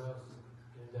to address,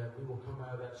 and that we will come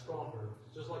out of that stronger.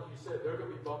 Just like you said, there are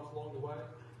going to be bumps along the way,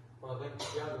 but I think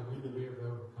together we will be able to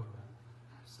overcome that.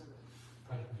 Absolutely.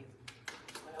 Thank you.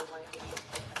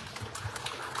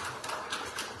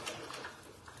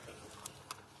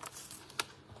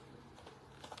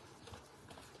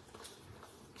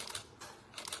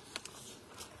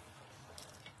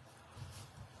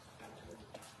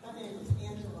 My name is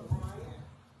Angela Bryant,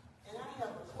 and I have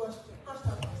a question. First, I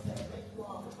want to say that you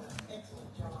all have done an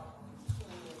excellent job on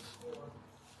plans for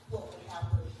what would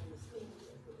happen in the schools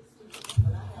and for the students.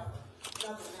 But I have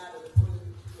another matter to bring to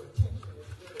your attention.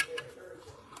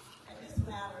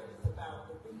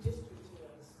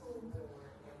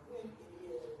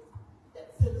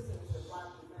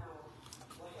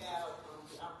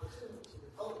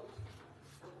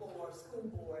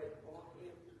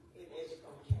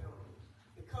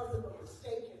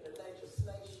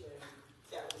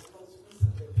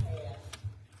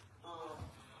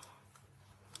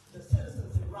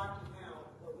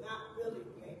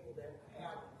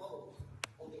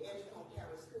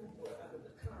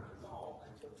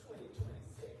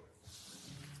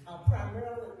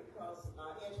 early because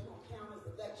Edgecombe County's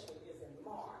election is in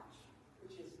March,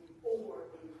 which is before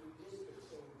the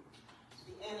redistricting.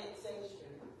 The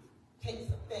annexation takes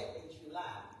effect in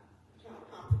July. Kind of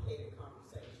complicated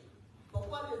conversation. But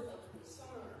what is of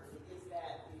concern is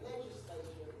that the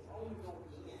legislature is only going to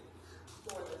be in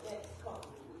for the next couple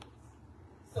of weeks.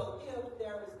 So if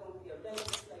there is going to be a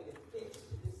legislative fix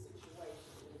to this situation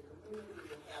and the community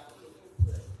will have any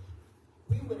input,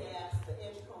 we would ask the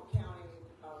Edgecombe County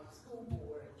School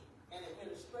Board and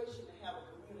administration to have a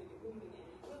community meeting, and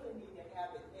you really need to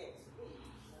have it next week,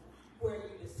 where you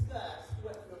discuss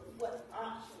what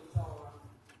options are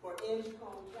for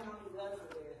Edgecombe County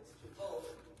residents to vote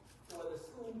for the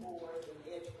school board in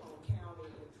Edgecombe County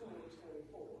in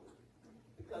 2024.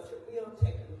 Because it will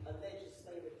take a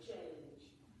legislative change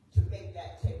to make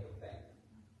that take effect.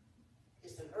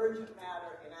 It's an urgent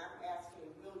matter, and I'm asking,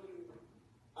 will you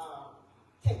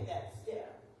take that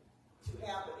step to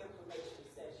have an information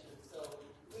session so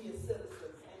we as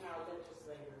citizens and our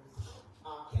legislators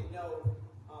can know,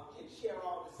 can share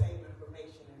all the same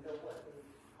information and know what the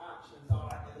options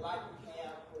are. And like we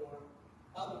have for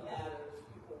other matters,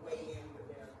 people weigh in with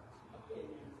their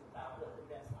opinions about what the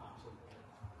best option is.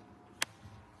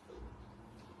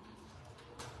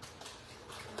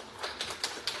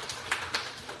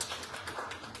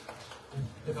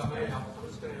 If I may, I'll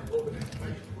understand a little bit of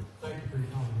information. Thank you for your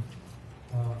comment.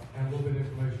 And a little bit of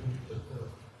information just to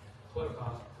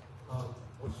clarify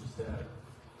what you said.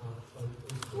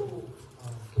 The school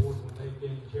board, when they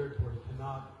gain territory,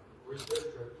 cannot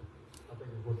redistrict, I think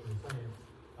is what you're saying,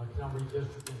 cannot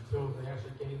redistrict until they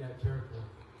actually gain that territory,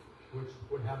 which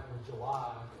would happen in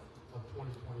July of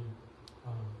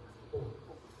 2024.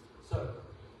 So,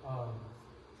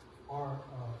 our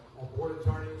board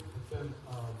attorney has been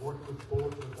working with the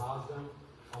board to advise them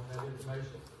on that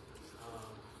information,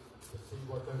 to see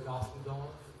what those options are.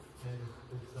 And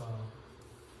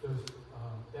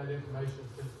that information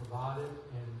has been provided,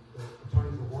 and the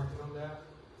attorneys are working on that.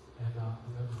 And I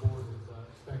know the board is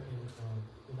expecting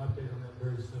an update on that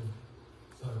very soon.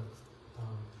 So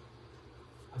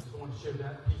I just wanted to share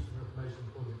that piece of information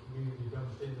for the community to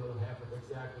understand the other half of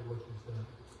exactly what you said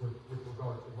with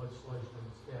regard to legislation and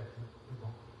staff.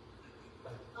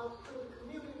 Could the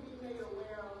community be made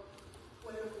aware of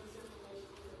whatever this information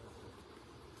is?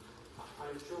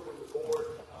 I'm sure when the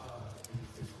board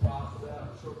is surprised of that,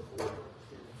 I'm sure the board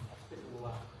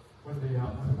will when the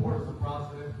board is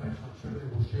surprised of that information, I'm sure they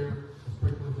will share as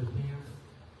quickly as they can.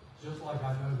 Just like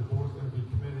I know the board is going to be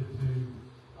committed to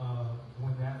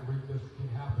when that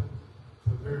redistricting happens,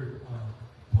 to a very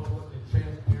public and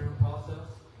transparent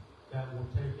process that will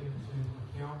take into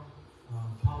account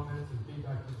comments and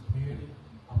feedback from the community.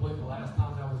 I believe the last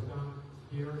time that was done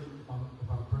here, if I'm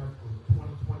correct, was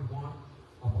 2021,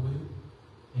 I believe.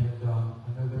 And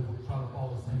I know they will try to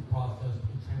follow the same process,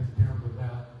 be transparent with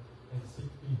that, and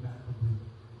seek feedback from people.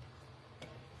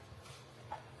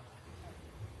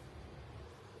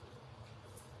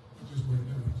 Just make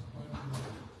notes.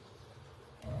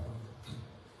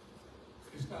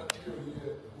 It's not clear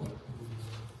yet what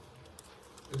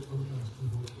the Edgecombe School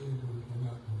Board can do or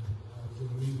cannot do. I was in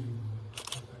a meeting,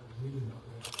 about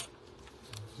that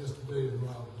just today in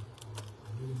Raleigh.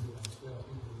 A meeting with our staff,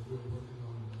 people who are really working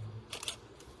on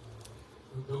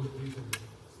those reasons.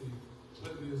 See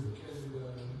what it is that can be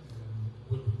done and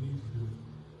what we need to do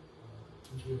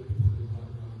to give people the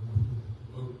right to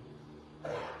vote.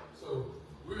 So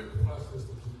we're in the process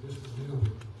of judicial deal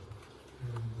with it.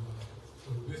 And so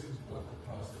this is part of the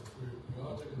process. We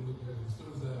are taking a look at it. As soon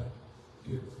as I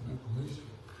get some information,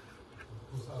 of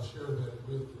course I'll share that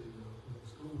with the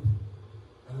school.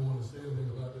 I don't want to say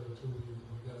anything about that until we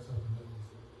got something that was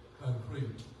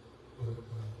concrete. But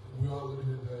we are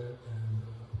looking at that, and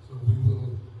so we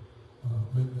will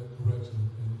make that correction.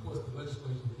 And of course the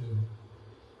legislation can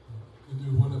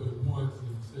do one of it once in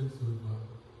the sense of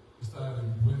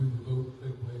deciding when the vote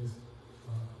take place,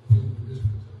 when the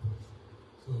district take place.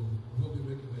 So we'll be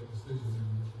making that decision,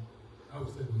 and I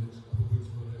would say the next couple of weeks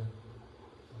we'll have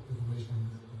information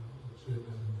shared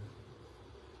down there.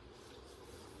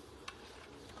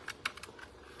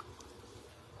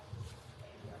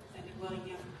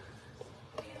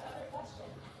 Any other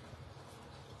questions?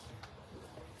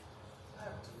 I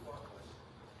have two more questions.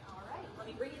 All right, let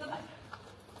me bring you the mic.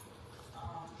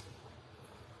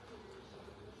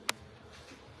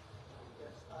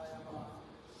 Yes, I am.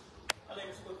 My name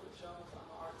is Wilford Jones. I'm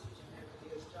an art teacher here at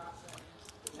D.S. Johnson,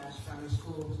 the Nash County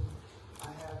Schools.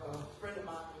 I have a friend of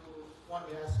mine who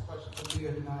wanted me to ask a question from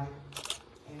here tonight,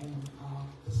 and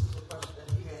this is a question that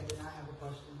he had, and I have a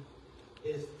question.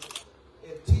 Is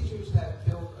if teachers have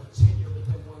built a tenure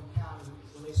within one county,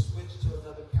 when they switch to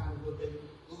another county, will they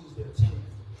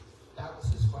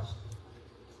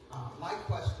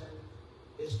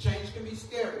can be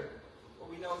scary, but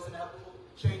we know it's inevitable.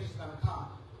 Change is going to come.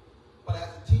 But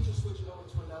as a teacher switching over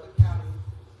to another county,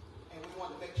 and we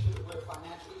want to make sure that we're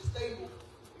financially stable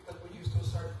because we're used to a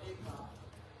certain income,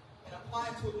 and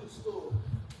applying to a new school,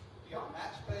 be on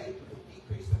match pay,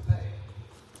 decrease in pay,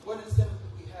 what incentives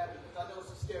do we have? Because I know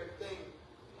it's a scary thing,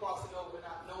 crossing over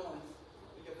not knowing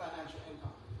your financial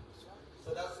income.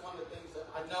 So that's one of the things that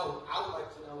I know, I would like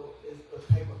to know is the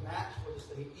paper match, would it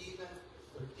stay even,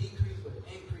 would it decrease, would it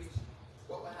increase,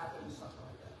 what would happen to something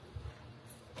like that?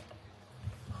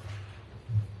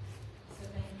 So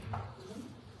thank you.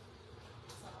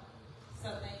 So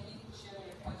thank you for sharing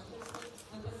your questions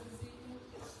with us this evening.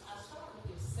 I'll start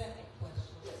with your second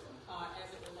question as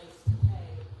it relates to pay.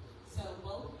 So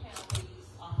both counties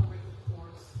operate, of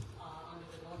course, under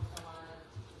the North Carolina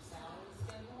teacher salary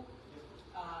schedule.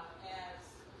 As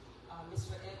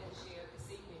Mr. Evans shared this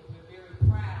evening, we're very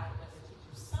proud that the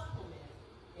teacher supplement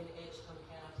in Edgecombe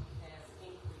County has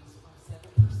increased from 7%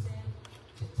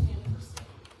 to 10%.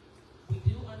 We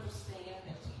do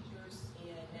understand that teachers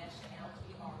in Nash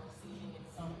County are receiving, in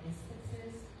some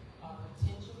instances,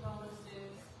 retention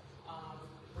bonuses,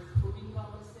 recruiting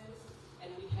bonuses, and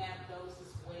we have those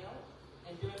as well.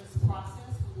 And during this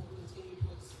process, we will continue to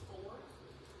explore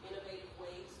innovative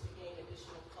ways to gain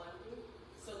additional funding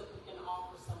so that we can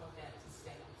offer some of that to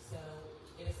staff. So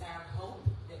it is our hope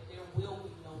that there will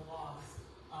be no loss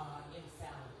in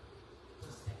salary for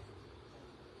staff.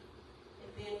 And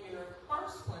then your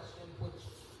first question, which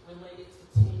related to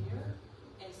tenure.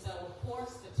 And so, of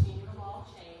course, the tenure law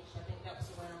changed. I think that was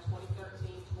around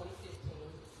 2013, 2015,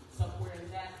 somewhere in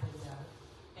that window.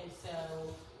 And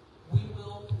so we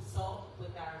will consult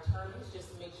with our attorneys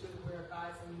just to make sure that we're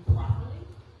advising you properly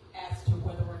as to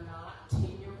whether or not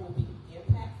tenure will be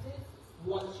impacted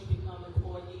once you become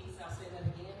employees. I'll say that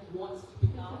again, once you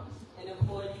become an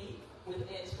employee with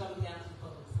Edgecombe County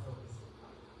Public Schools.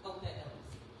 Hope that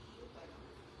helps.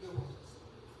 You're welcome.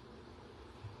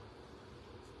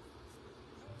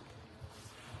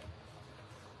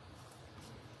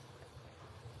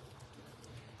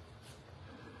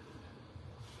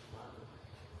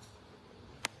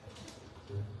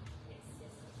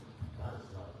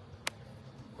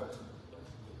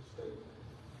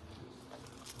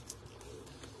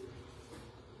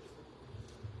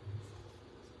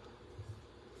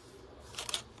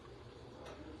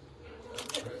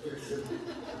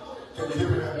 Can you hear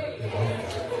me now?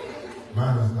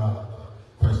 Mine is not a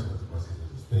question as much as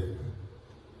it's a statement.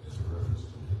 It's a reference to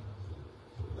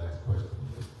the last question.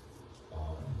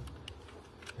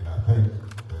 And I think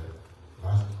that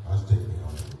my statement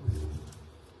on it would be,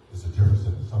 it's a difference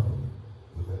in the supplement.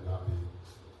 Would that not be?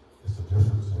 It's a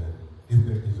difference in, if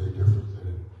there is a difference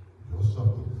in your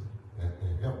supplement,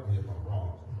 and help me if I'm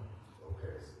wrong,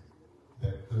 okay,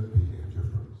 that could be a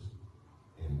difference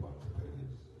in what the pay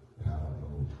is. And I don't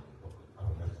know, I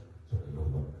don't necessarily know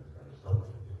what that kind of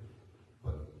supplement is,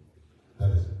 but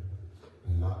that is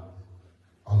not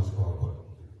underscoring what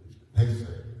they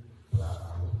say, but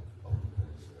I'm open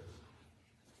to that.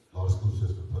 A lot of school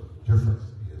systems, but the difference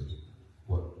is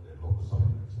what their local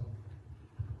supplements are.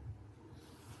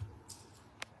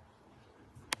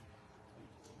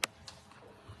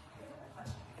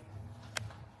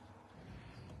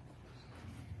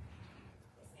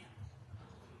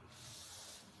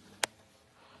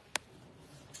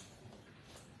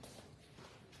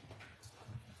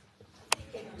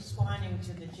 In responding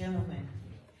to the gentleman,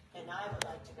 and I would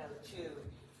like to know too,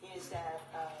 is that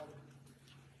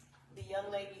the young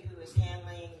lady who is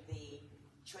handling the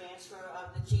transfer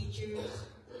of the teachers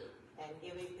and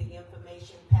giving the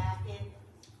information packet,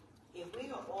 if we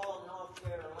are all North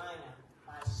Carolina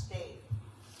by state,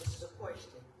 this is a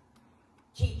question,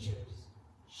 teachers,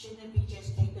 shouldn't it be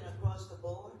just taken across the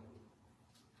board?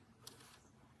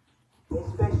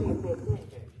 Especially if they're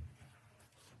tenured.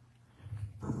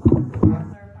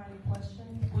 Clarify your question.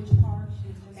 Which part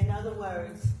should just... In other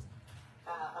words,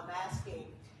 I'm asking,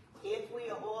 if we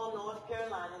are all North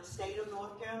Carolina, the state of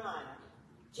North Carolina,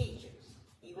 teachers,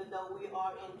 even though we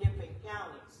are in different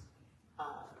counties,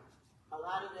 a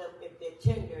lot of them, if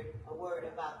they're tenured, are worried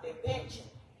about their pension.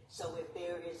 So if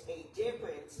there is a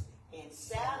difference in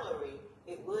salary,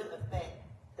 it would affect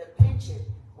the pension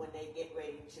when they get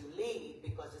ready to leave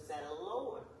because it's at a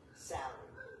lower salary.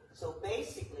 So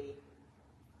basically,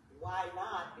 why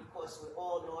not? Because we're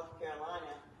all North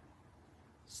Carolina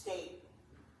state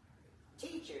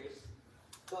teachers,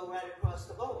 go right across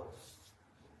the board.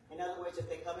 In other words, if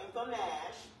they're coming from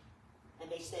Nash and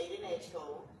they stayed in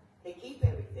Edgecombe, they keep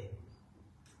everything.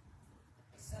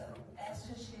 So, as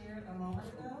just shared a moment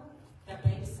ago, the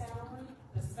base salary,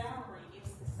 the salary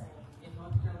is the same in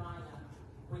North Carolina,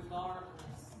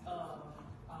 regardless of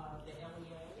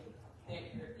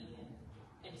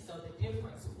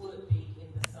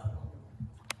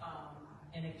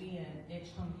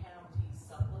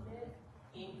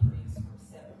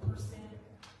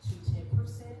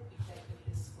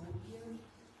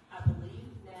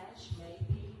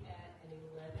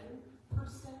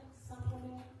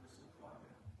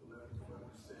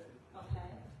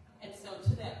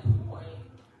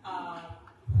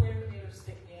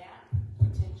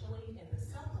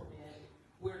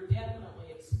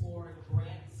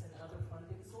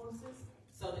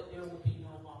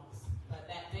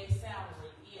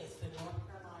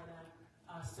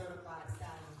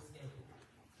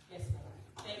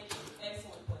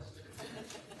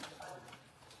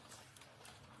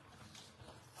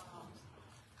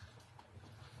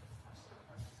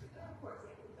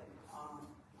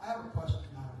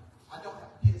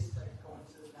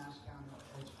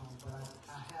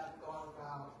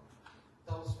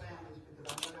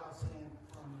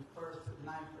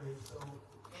So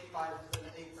anybody that's in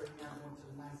the 8th grade now going to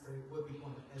the 9th grade will be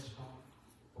going to Edgecombe.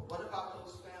 But what about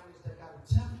those families that got a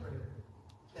 10th grader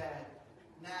that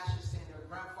Nash is saying their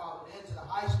grandfather into the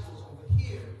high schools over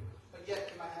here, but yet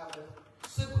they might have a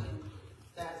sibling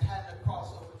that's had to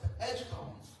cross over to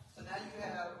Edgecombe. So now you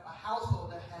have a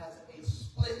household that has a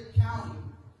split county,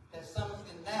 that some is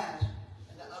in Nash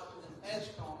and the other is in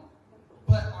Edgecombe.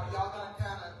 But are y'all going to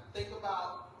kind of think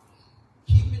about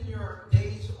keeping your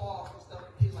days off and stuff,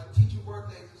 like teacher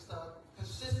work days and stuff,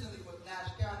 consistently with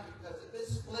Nash County? Because if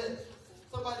it's split,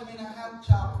 somebody may not have a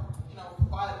child,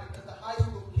 provided because the high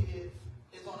school kid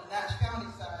is on the Nash County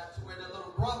side, to where their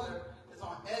little brother is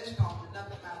on Edgecombe, and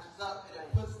nothing matches up, and it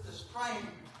puts the strain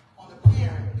on the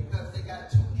parent because they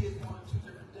got two kids going to two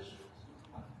different districts.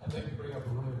 I think you bring up a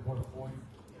really important point,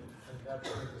 and that's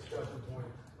a discussion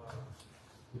point.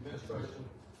 The administration,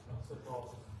 central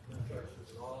office administration,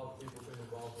 and all the people who've been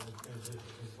involved in this transition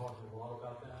have been talking a lot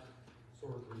about that,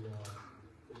 sort of the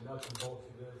nuts and bolts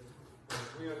of this. And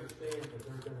we understand that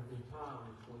there are going to be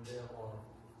times when there are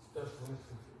special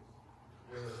instances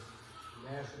where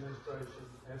Nash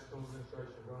administration, Edgecombe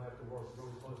administration are going to have to work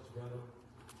really close together,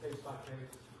 case by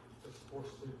case, to support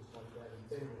students like that and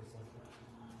families like that.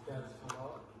 That's come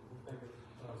up. We think it's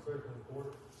critically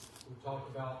important. We talked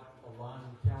about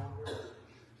aligning calendars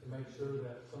to make sure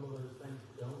that some of those things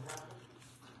don't happen,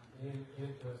 and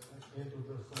to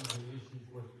address some of the issues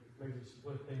with maybe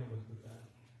split families with that.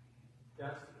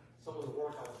 That's some of the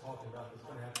work I was talking about that's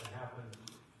going to have to happen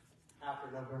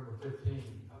after November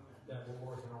 15th that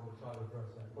we're working on to try to address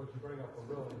that. But you bring up a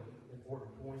really important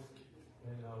point,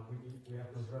 and we have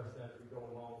to address that as we go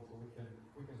along so we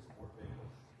can support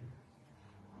families.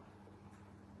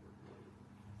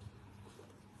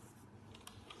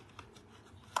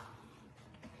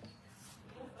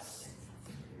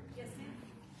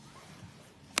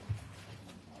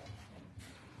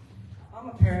 I'm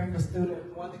a parent of a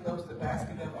student, one that goes to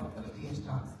basketball for the D.S.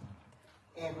 Johnson.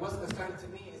 And what's concerning to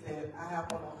me is that I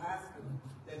have one on high school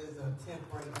that is a 10th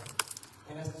grader.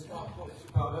 And that's the strong point that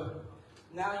you brought up.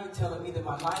 Now you're telling me that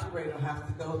my 9th grader has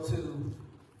to go to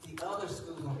the other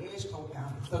schools on Edgecombe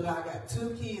County. So now I got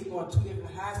two kids going to two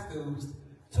different high schools,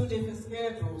 two different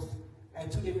schedules,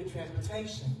 and two different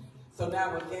transportation. So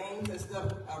now when games and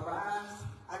stuff arise,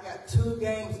 I got two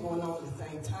games going on at the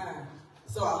same time.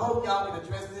 So I hope y'all can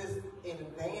address this in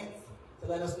advance to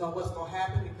let us know what's going to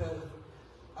happen, because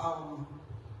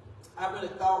I really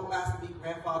thought I should be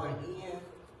grandfathered in,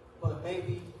 but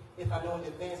maybe if I know in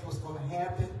advance what's going to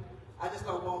happen, I just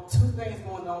don't want two things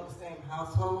going on in the same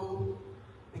household,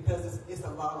 because it's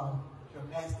a lot of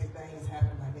dramatic things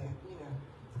happening like that,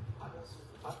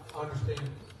 I understand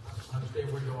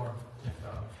where you are.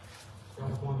 That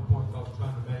was one of the points I was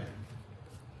trying to make.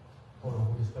 Hold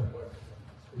on, let me step away.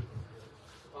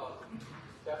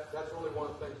 That's really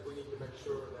one of the things we need to make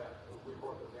sure that we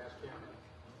work with Nash County,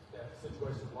 that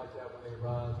situations like that when they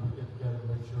arise, we get together and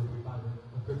make sure we find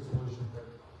a good solution for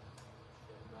it.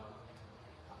 And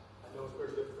I know it's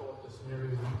very difficult, the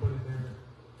scenario you put in there.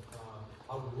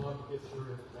 I would love to get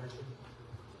your information.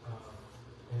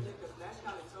 because Nash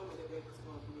County told me that they was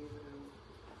going to be able to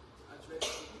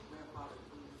address the grandfather.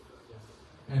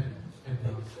 And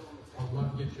I'd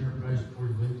love to get your information before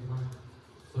you leave tonight,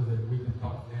 so that we can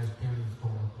talk to Nash County and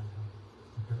follow up on that.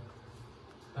 Okay?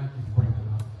 Thank you for bringing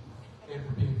that up and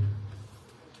for being here.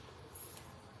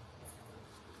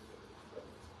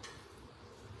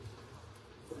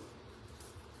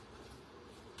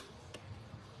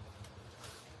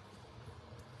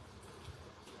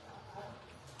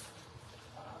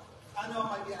 I know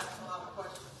I might be asking a lot of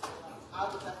questions. I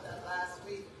was at that last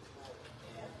week,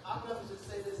 and I'm going to just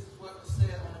say this is what was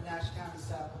said on the Nash County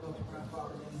side for those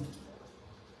grandfather in.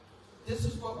 This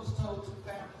is what was told to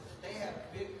families, that they had a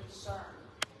big concern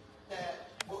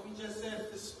that what we just said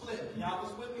is split. Y'all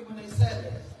was with me when they said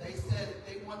this. They said if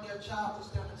they want their child to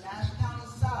stay on the Nash County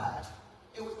side,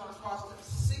 it was going to cost them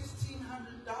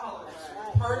 $1,600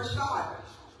 per child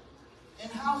in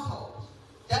households.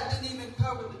 That didn't even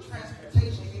cover the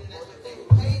transportation. Meaning that if they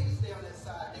paid to stay on that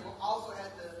side, they will also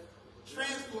have to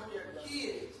transport their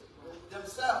kids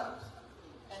themselves.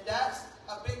 And that's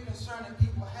a big concern that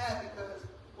people have, because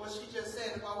what she just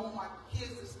said, if I want my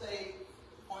kids to stay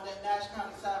on that Nash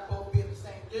County side, both be in the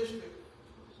same district,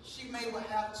 she may well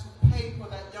have to pay for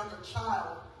that younger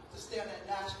child to stay on that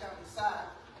Nash County side.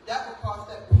 And that would cost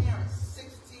that parent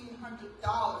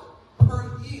 $1,600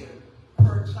 per year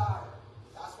per child.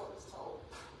 That's what was told.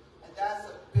 And that's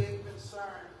a big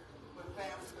concern with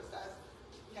families, because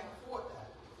you can't afford that.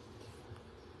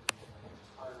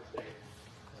 I understand.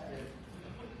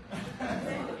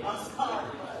 I'm sorry,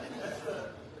 but that's a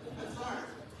concern.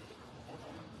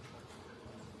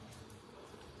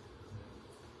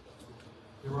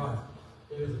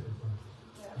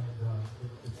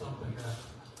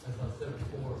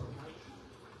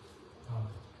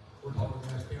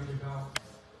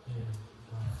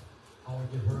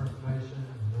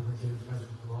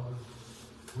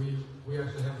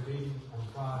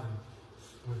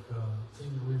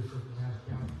 senior leadership in Nash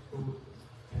County Schools,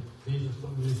 and these are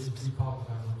some of the issues we talk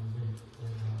about when we meet.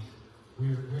 And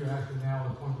we're actually now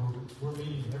at the point where we're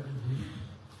meeting every week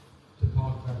to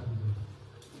talk about these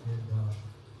issues.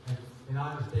 And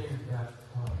I understand that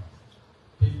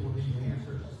people need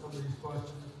answers to some of these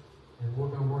questions, and we're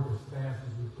going to work as fast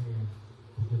as we can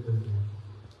to get those answers.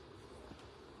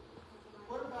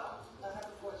 What about, I have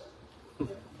a question.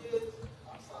 If kids,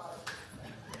 I'm sorry.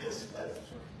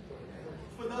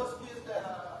 For those kids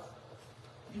that,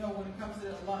 when it comes to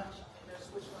their lunch, and they're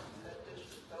switching to that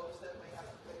district, those that may have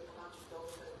to pay for lunch,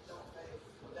 those that don't pay,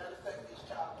 would that affect this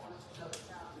child going to another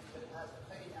county that has to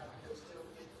pay now because they still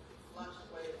get lunch the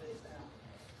way it is now?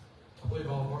 I believe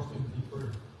all of our students eat free.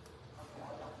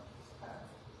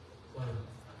 So,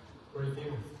 great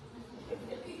deal.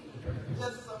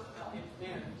 Just something else.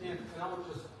 And I would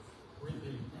just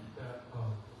repeat that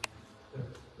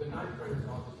the ninth graders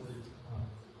obviously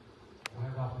will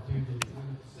have the opportunity to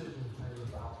make decisions made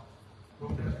about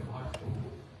going to high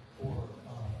school or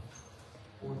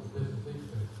the business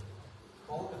institute.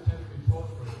 All the 10th through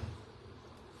 12th graders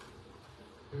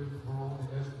who are on the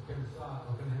Essex County side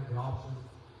are going to have the option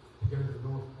to go to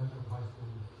North Essex High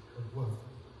School as well.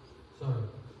 So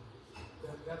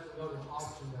that's another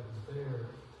option that is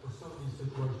there for some of these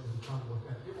situations to try to look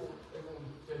at. It won't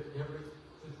fit every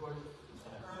situation.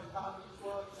 And early college as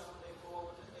well, they go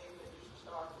over the thing that you should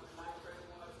start with the ninth grade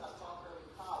one, start talking early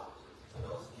college. So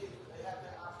those kids, they have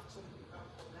that opportunity to come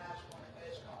from Nashville and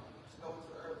Edgecombe to go into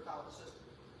the early college system.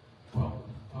 Well,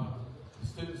 the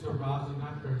students who are rising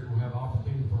ninth graders will have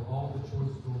opportunity for all the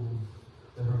choice schools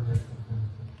that are in their county.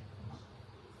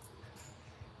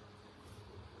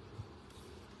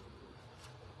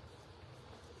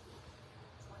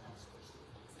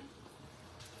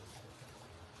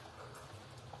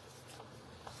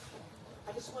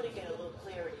 I just want to get a little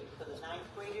clarity for the ninth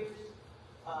graders.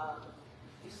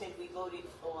 You said we voted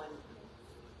on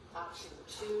option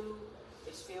 2.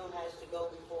 It still has to go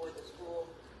before the school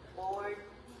board.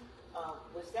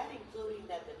 Was that including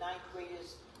that the ninth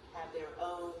graders have their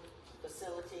own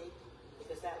facility?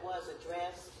 Because that was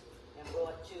addressed and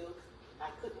brought to.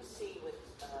 I couldn't see with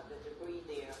the debris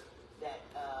there that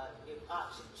if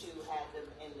option 2 had them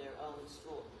in their own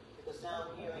school. Because now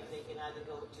I'm hearing they can either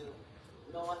go to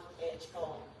North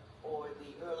Edgecombe or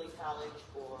the early college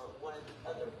or one of the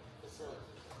other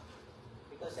facilities.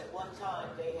 Because at one time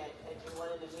they had, at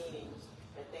one of the meetings,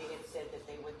 that they had said that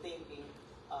they were thinking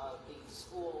of the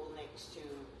school next to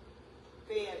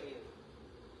Fairview,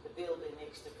 the building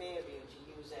next to Fairview to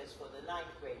use as for the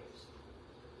ninth graders.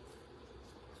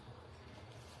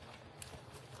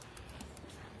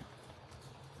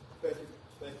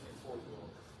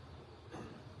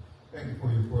 Thank you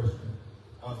for your question.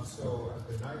 So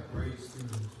the ninth grade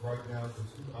students, right now, the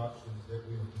 2 options that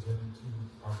we are presenting to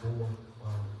our board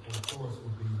for the course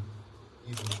would be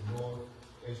either North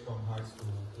Edgecombe High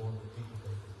School or the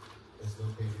incubator that's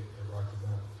located in Rocky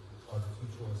Mountain are the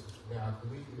 2 choices. Now, I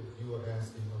believe if you are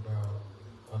asking about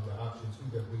the option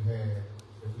 2 that we had,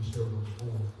 that we showed on the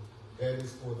board, that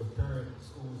is for the current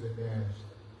schools in Nash.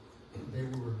 They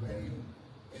will remain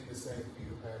in the same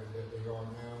feeder pattern that they are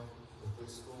now with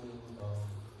this school,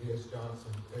 D.S.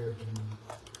 Johnson, Fairview,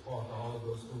 Parker, all of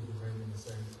those schools remain in the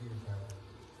same feeder pattern.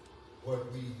 What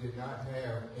we did not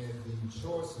have in the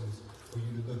choices for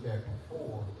you to look at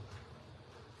before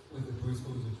with the 3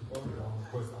 schools that you voted on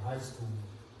was the high school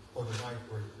for the ninth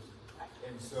graders.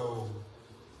 And so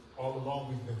all along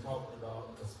we've been talking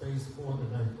about a space for the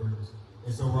ninth graders.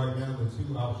 And so right now the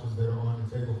 2 options that are on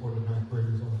the table for the ninth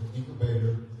graders are the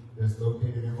incubator that's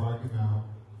located in Rocky Mount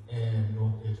and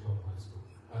North Edgecombe High School.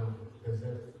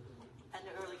 And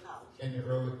the early college. And the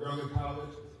early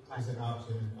college is an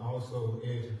option. Also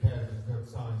Edge Academy of Health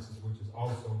Sciences, which is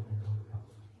also an early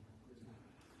college.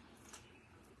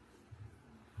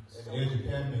 And Edge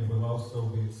Academy will also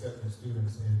be accepting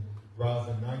students in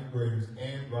rising ninth graders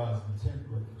and rising 10th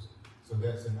graders. So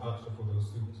that's an option for those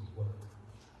students as well.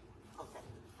 Okay.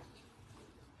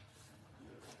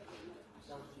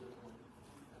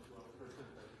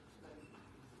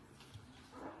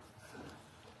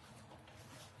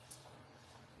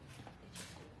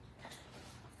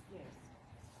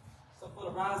 So for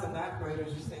the rising ninth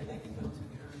graders, you say they can go to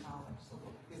the early college. So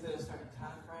is there a certain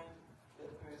time frame that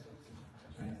the parents will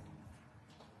train?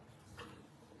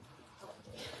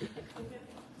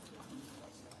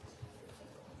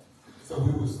 So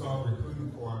we will start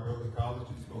recruiting for our early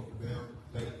colleges, both of them,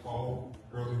 late fall,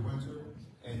 early winter.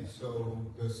 And so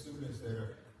the students that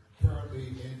are currently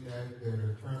in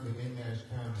Nash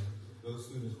County, those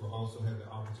students will also have the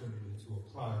opportunity to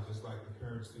apply, just like the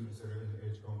current students that are in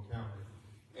Edgecombe County.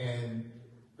 And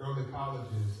early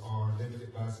colleges are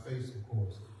limited by space, of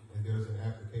course, and there's an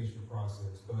application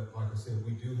process. But like I said,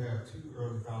 we do have 2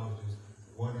 early colleges.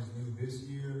 One is new this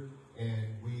year, and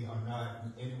we are not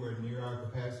anywhere near our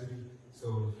capacity.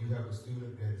 So if you have a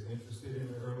student that is interested in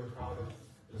an early college,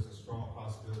 there's a strong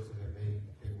possibility that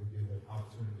they will get an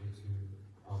opportunity to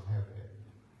have that.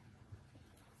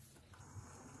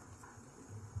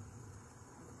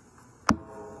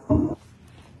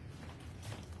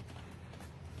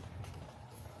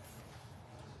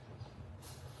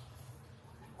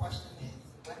 Question is,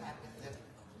 what happens if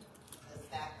the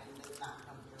staffing does not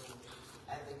come through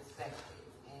as expected?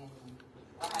 And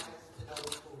what happens to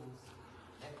those schools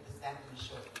if the staffing is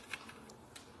short?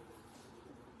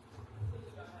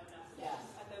 Yes,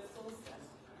 at those schools, yes.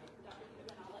 Dr.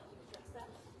 Peterman, I'll let you address that.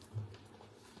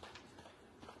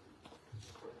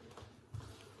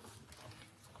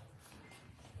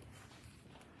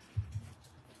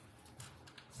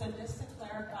 So just to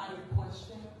clarify your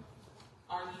question,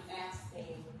 are you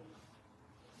asking,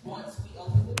 once we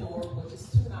open the door, which is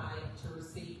tonight, to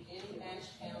receive any Nash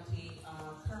County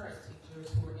current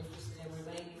teachers who are interested in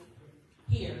remaining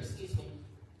here,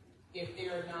 if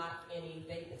there are not any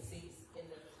vacancies in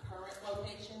the current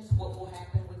locations, what will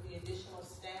happen with the additional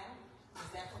staff?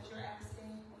 Is that what you're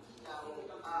asking? No,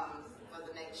 for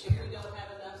the next If year. we don't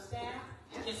have enough staff,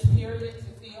 Yes. just period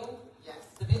to fill Yes.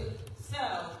 the bid? So,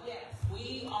 yes,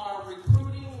 we are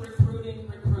recruiting,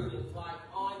 like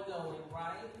ongoing,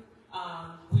 right?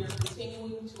 We are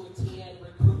continuing to attend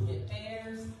recruitment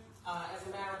fairs. As a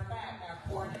matter of fact, our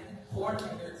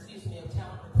coordinator, of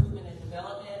talent recruitment and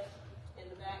development in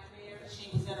the back there, she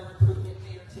was at a recruitment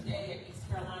fair today at East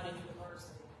Carolina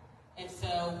University. And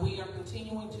so we are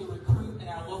continuing to recruit at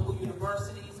our local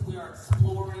universities. We are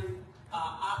exploring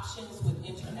options with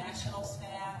international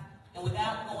staff. And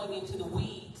without going into the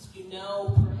weeds, you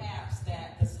know perhaps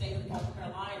that the state of North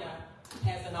Carolina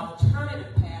has an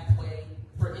alternative pathway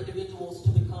for individuals to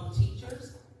become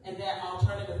teachers. And that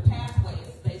alternative pathway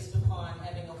is based upon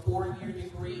having a 4-year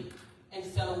degree. And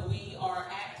so we are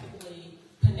actively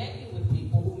connecting with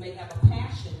people who may have a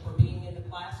passion for being in the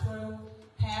classroom,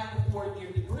 have a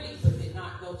 4-year degree, but did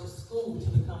not go to school to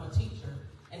become a teacher.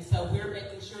 And so we're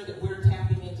making sure that we're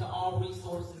tapping into all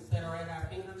resources that are at our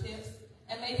fingertips,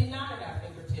 and maybe not at our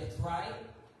fingertips, right?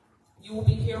 You will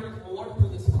be hearing more through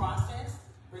this process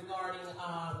regarding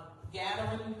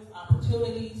gatherings,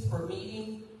 opportunities for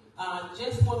meeting,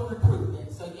 just for the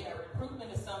recruitment. So yeah,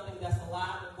 recruitment is something that's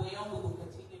alive and well. We will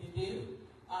continue to do,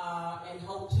 and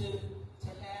hope to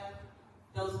have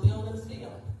those buildings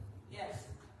filled. Yes.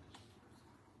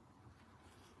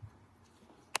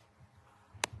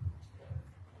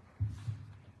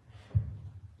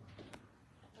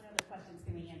 What other questions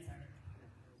can we answer?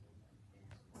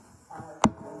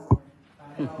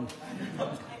 The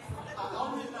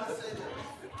only reason I say that,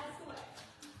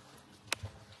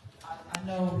 I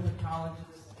know the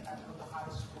colleges, and I know the high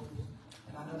schools,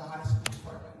 and I know the high schools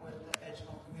working with the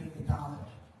Edgemont Community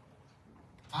College.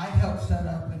 I helped set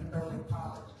up an early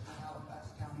college in the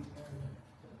Halifax County area.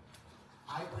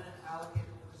 I went and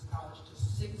allocated for this college to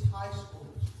 6 high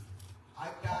schools. I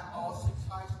got all 6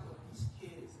 high school these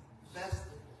kids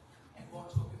vested and going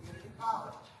to a community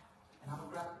college. And I'm a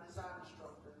graphic design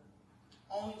instructor.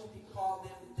 Only to be called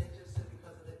in, they just said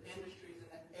because of the industries in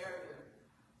that area,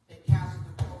 they canceled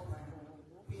the program.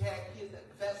 We had kids that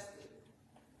vested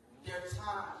their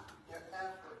time, their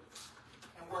effort,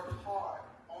 and worked hard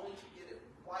only to get it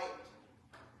wiped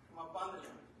from up under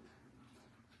them.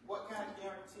 What kind of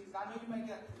guarantees? I know you may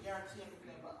get to guarantee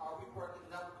anything, but are we working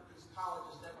enough with these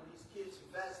colleges that when these kids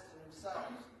invest in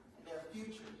themselves and their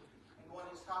future and going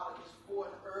to these colleges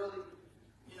for an early,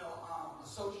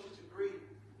 associate degree,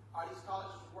 are these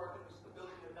colleges working with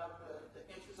stability enough for the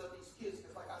interests of these kids?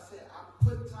 Because like I said, I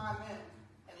put time in,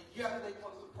 and a year after they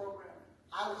close the program,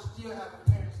 I would still have the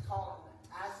parents calling and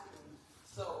asking me.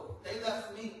 So they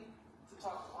left me to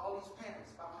talk to all these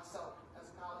parents by myself as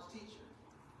a college teacher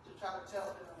to try to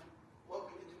tell them what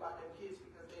we can do about their kids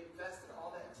because they invested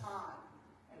all that time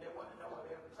and they want to know are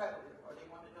they accredited or they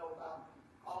want to know about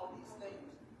all of these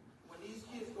things. When these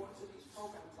kids go into these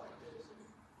programs like this and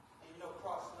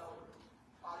crossing over,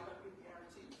 are they going to be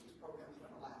guaranteed that these programs are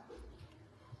going to last?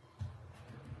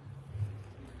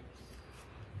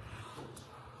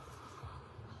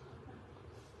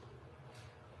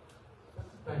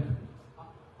 Thank you.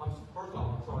 First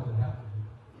off, I'm sorry that happened to you.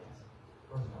 Yes.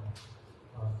 First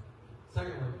off.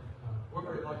 Second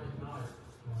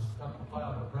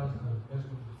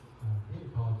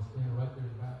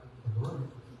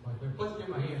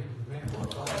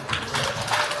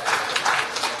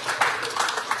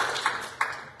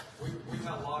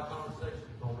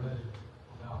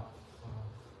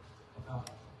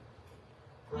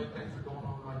Great things are going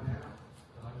on right now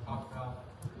that I talked about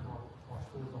in our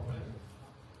schools already.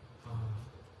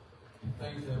 And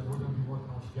things that we're going to be working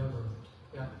on together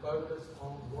that focus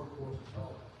on workforce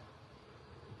development.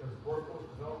 Because workforce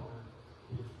development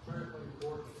is critically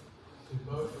important to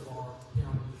both of our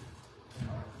counties and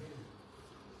our communities.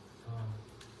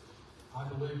 I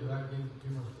believe, without getting into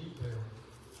too much detail,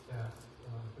 that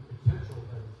the potential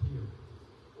that is here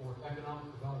for economic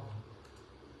development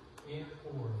and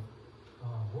for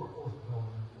workforce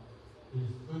development is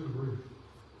through the roof.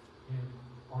 And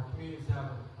our communities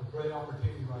have a great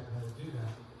opportunity right now to do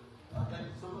that. I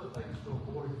think some of the things to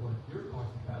avoid what you're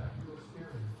talking about, your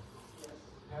experience,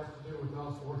 has to do with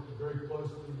us working very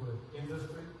closely with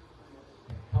industry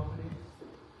and companies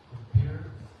and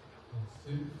parents and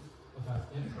students about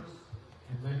interests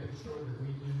and making sure that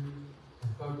we do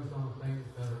and focus on the things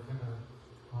that are going to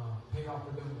pay off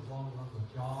for them in the long run with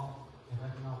job and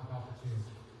economic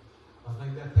opportunity. I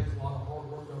think that takes a lot of hard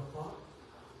work up front,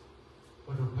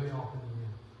 but it'll pay off in the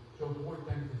end. So avoid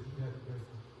things that you have to go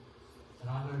through. And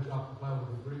I know Dr. Cloud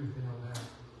would agree with me on that,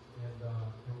 and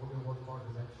we're going to work hard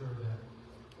to make sure that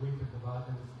we can provide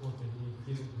them the support they need to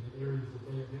get into the areas that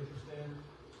they have interest in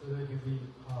so they can be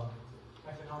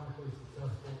economically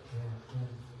successful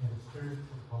and experience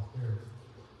some prosperity.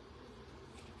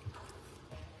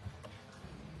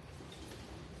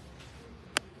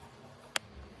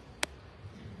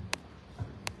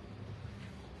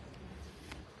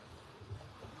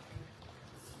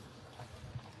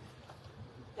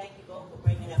 Thank you both for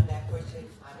bringing up that question.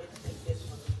 I didn't think this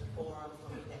was the forum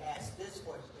for me to ask this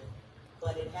question,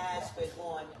 but it has been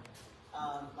on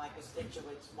my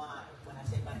constituents' mind. When I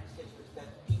say my constituents,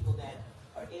 that's people that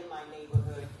are in my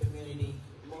neighborhood community,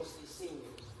 mostly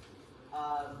seniors.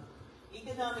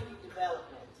 Economic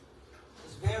development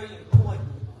is very important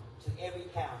to every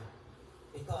county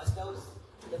because those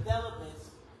developments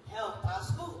help our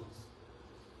schools.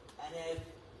 And if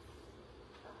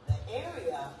the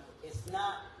area is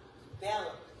not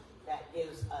developed, that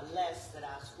gives a less that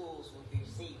our schools will be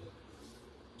receiving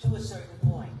to a certain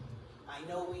point. I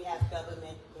know we have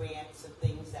government grants and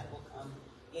things that will come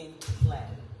into play.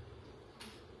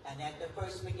 And at the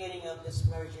first beginning of this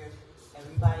merger,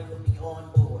 everybody will be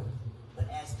on board. But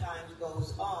as time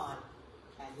goes on,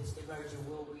 and this merger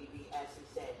will be, as he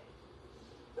said,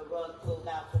 the rug pulled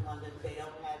out from under, they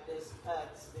don't have this,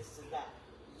 cuts, this and that.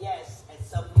 Yes, at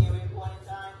some period point in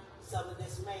time, some of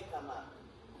this may come up.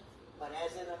 But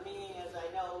as in a meeting, as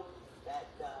I know, that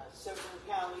certain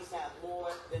counties have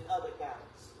more than other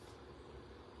counties.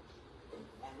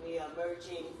 And we are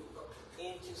merging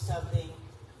into something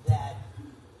that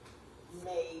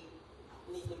may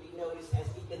need to be noticed as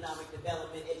economic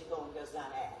development Edgecombe does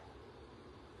not have.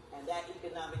 And that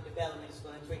economic development is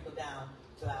going to trickle down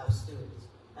to our students.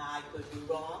 Now, I could be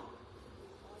wrong,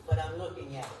 but I'm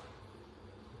looking at it.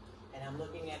 And I'm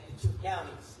looking at the two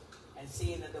counties and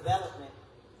seeing the development,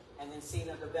 and then seeing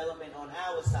the development on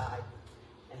our side,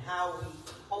 and how we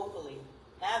hopefully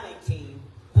have a team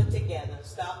put together,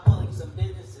 start pulling some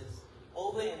businesses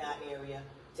over in our area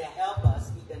to help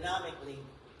us economically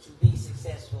to be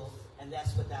successful, and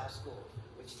that's with our school,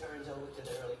 which turns over to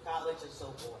the early college and so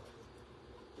forth.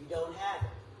 We don't have it.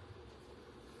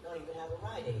 We don't even have a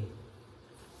Rite Aid.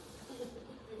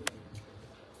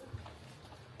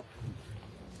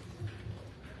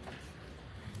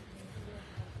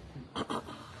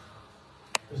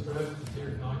 Mr. Evans is here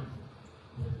tonight,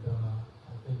 and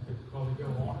I think it could probably go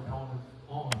on and on and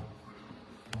on.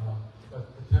 But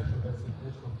the potential that's in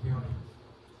Edgecombe County,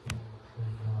 and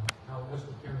how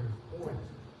Edgecombe County is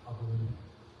poised, I believe,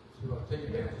 to take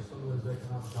advantage of some of those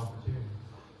economic opportunities.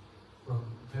 From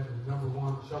having the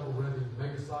 #1 shovel-ready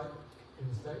mega site in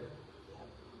the state,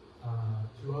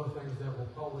 to other things that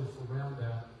will probably surround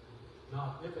that,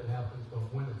 not if it happens, but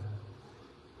when it happens.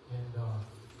 And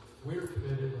we're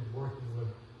committed in working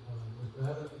with Mr.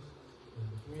 Evans and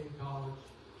the community college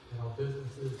and our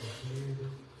businesses and community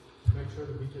to make sure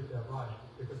that we get that right.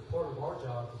 Because part of our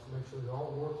job is to make sure that our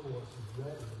workforce is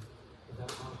ready for that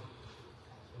time.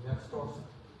 And that starts,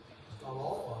 it's not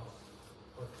all of us,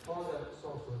 but part of that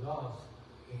starts with us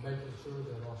in making sure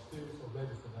that our students are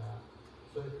ready for that,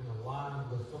 so it can align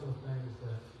with some of the things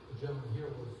that the gentleman here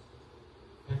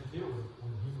had to deal with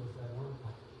when he was at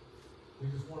Worthington. We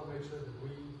just want to make sure that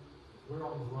we're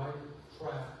on the right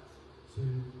track to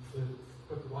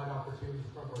put the right opportunities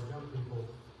in front of our young people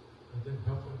and then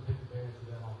help them take advantage of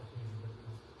that opportunity.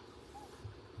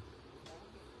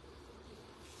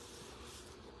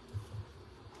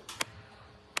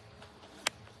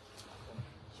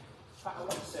 I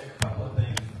want to say a couple of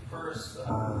things. First, as a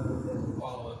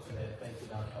follow-up to that, thank you,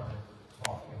 Dr. Carter,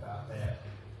 talking about about that.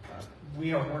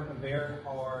 We are working very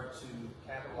hard to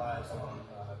capitalize on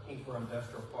Kingsborough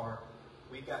Industrial Park.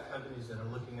 We've got companies that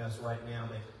are looking at us right now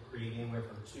that could create anywhere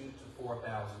from 2,000 to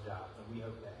 4,000 jobs, and we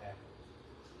hope that happens.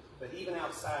 But even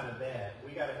outside of that,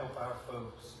 we got to help our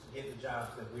folks get the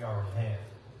jobs that we already have.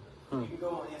 You can go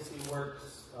on NC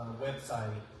Works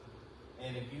website,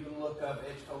 and if you look up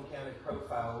Edgecombe County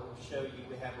profile, it will show you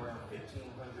we have around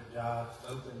 1,500 jobs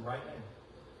open right now.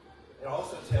 It'll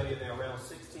also tell you there are around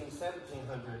 1,600,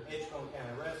 1,700 Edgecombe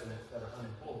County residents that are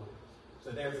unemployed. So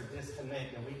there's a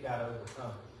disconnect that we've got to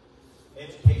overcome.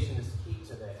 Education is key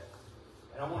to that.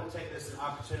 And I want to take this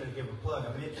opportunity to give a plug.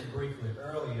 I mentioned briefly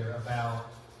earlier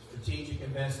about strategic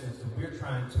investments that we're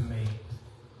trying to make,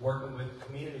 working with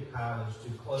community college to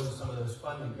close some of those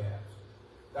funding gaps.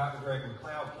 Dr. Greg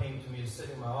McLeod came to me and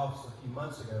sitting in my office a few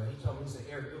months ago, and he told me, he said,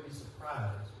 Eric, you'll be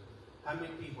surprised how many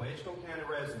people, Edgecombe County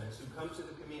residents, who come to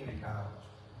the community college,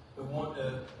 who want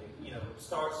to,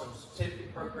 start some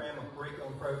certificate program or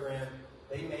curriculum program.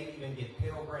 They may even get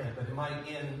Pell Grant, but it might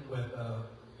end with a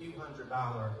few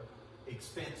 $100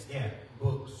 expense gap,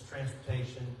 books,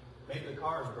 transportation, maybe the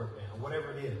car's broke down,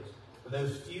 whatever it is. But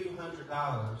those few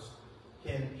 $100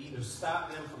 can either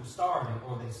stop them from starting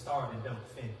or they start and don't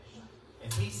finish.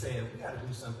 And he said, we got to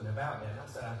do something about that. And I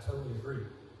said, I totally agree.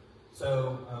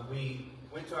 So we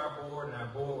went to our board, and our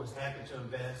board was happy to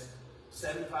invest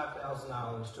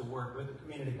 $75,000 to work with the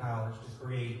community college to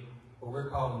create what we're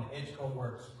calling the Edgecombe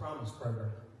Works Promise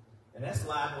Program. And that's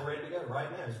live and ready to go right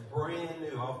now. It's brand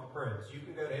new off the press. You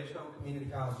can go to Edgecombe Community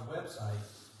College's website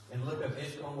and look up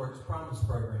Edgecombe Works Promise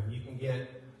Program. You can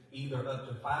get either up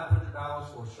to $500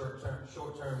 for a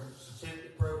short-term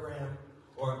certificate program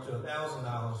or up to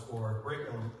 $1,000 for a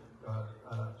curriculum,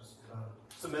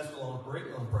 semester-long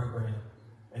curriculum program.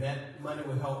 And that money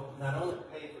will help not only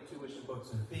pay for tuition,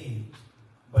 books, and fees,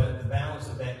 but the balance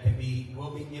of that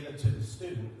will be given to the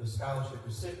student, the scholarship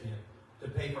recipient, to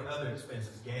pay for other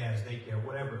expenses, gas, daycare,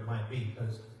 whatever it might be,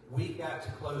 because we've got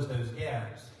to close those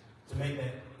gaps to make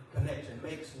that connection. It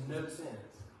makes no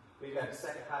sense. We've got the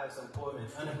second highest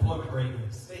unemployment rate in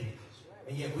the state,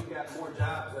 and yet we've got more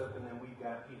jobs open than we've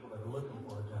got people that are looking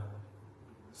for a job.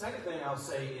 Second thing I'll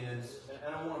say is,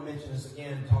 and I want to mention this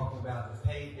again, talking about the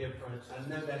pay difference. I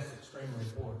know that's extremely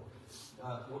important.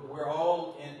 We're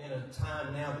all in a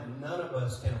time now that none of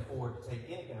us can afford to take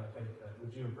any kind of pay cut.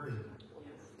 Would you agree?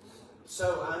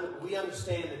 So we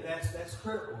understand that that's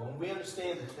critical, and we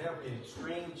understand that there will be an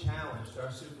extreme challenge to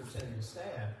our superintendent and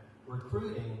staff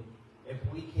recruiting if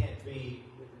we can't be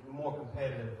more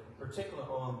competitive, particularly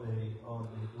on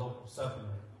the local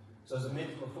supplement. So as I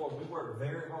mentioned before, we work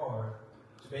very hard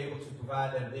to be able to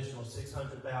provide that additional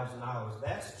 $600,000.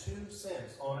 That's 2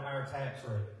 cents on our tax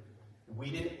rate.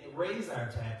 We didn't raise our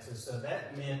taxes, so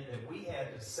that meant that we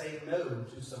had to say no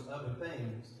to some other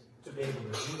things to be able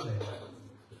to do that.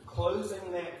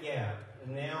 Closing that gap,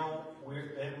 and now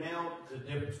the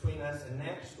difference between us and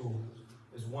NAC schools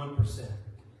is 1%.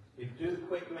 If you do the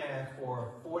quick math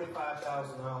for a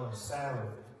 $45,000 salary,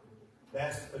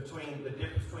 that's the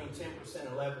difference between 10% and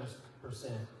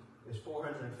 11% is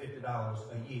 $450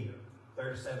 a year,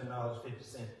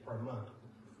 $37.50 per month.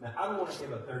 Now, I don't want to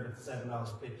give a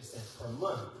 $37.50 per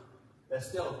month. That's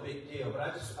still a big deal, but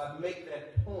I make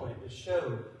that point to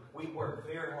show we work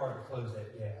very hard to close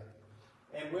that gap.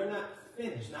 And we're not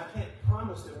finished. And I can't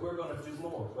promise that we're going to do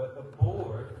more, but the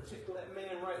board, particularly that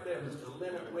man right there, Mr.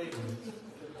 Leonard Wiggins,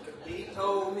 he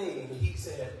told me, he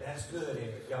said, that's good,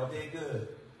 Eric. Y'all did good,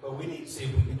 but we need to see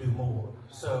if we can do more.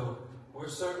 So we're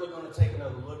certainly going to take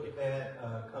another look at that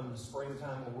come the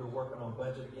springtime when we're working on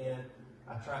budget again.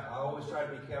 I always try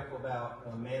to be careful about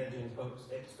managing folks'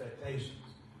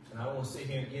 expectations. And I don't want to sit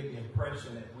here and give the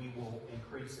impression that we will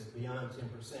increase it beyond 10%.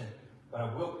 But I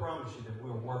will promise you that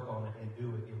we'll work on it and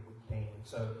do it if we can.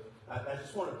 So I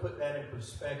just want to put that in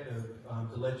perspective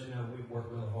to let you know we've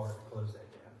worked really hard to close that gap.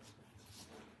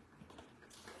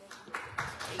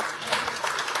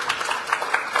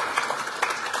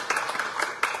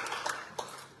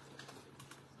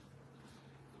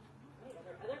 Are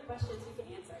there other questions you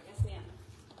can answer? Yes, ma'am.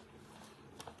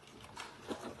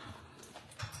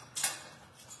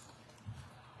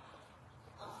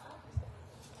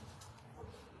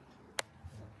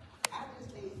 I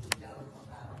just need to know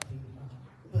about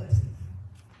the buses.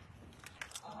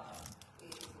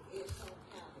 It's so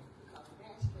county, because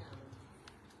Nash County,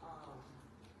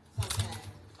 sometimes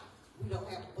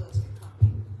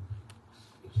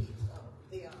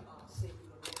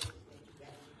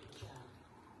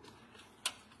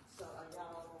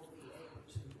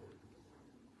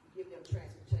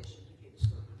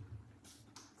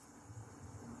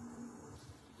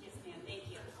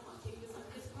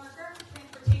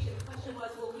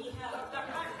was, will we have,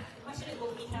 Dr. Martin, the question is,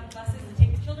 will we have buses to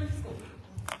take the children to school?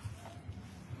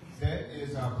 That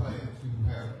is our plan, to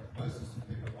have buses to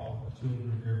pick up all the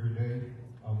children every day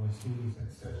when school is in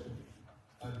session.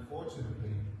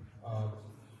 Unfortunately,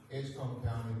 Edgecombe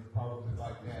County, probably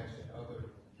like Nash and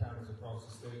other counties across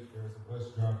the state, there's a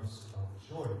bus driver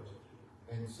shortage.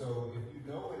 And so if you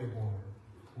know anyone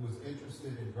who is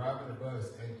interested in driving a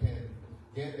bus and can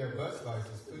get their bus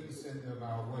license, please send them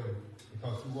our way,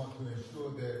 because we want to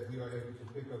ensure that we are able to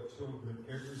pick up children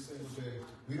every single day.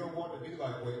 We don't want to be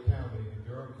like Wake County and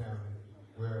Durham County,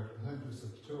 where hundreds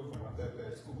of children are left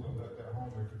at school and left at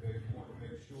home every day. We want to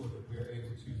make sure that we are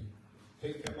able to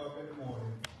take them up in the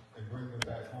morning and bring them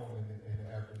back home in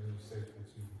the afternoon safely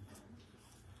too.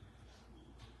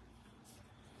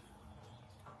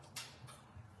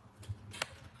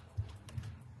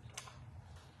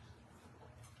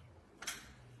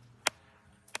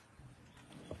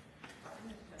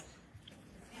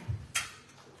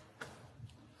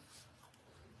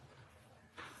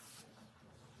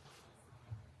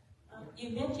 You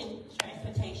mentioned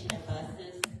transportation and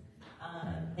buses.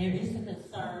 There is a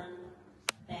concern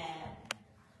that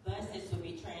buses will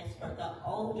be transferred, the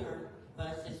older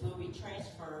buses will be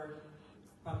transferred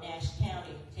from Nash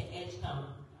County to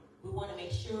Edgecombe. We want to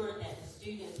make sure that the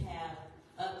students have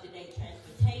up-to-date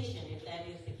transportation, if that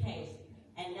is the case,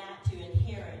 and not to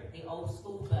inherit the old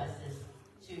school buses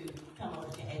to come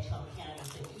over to Edgecombe County.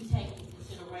 So you take into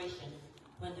consideration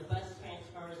when the bus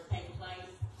transfers take place,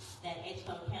 that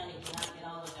Edgecombe County will not get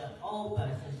all of the old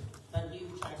buses, but new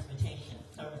transportation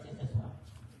services as well.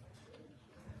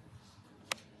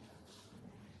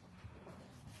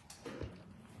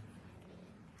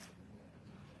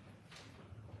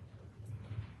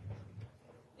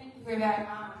 Thank you for that.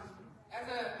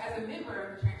 As a member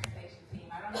of the transportation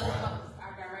team, I don't know how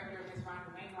our director, Ms.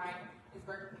 Rhonda Wainwright, is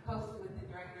working closely with the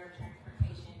director of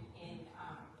transportation in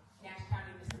Nash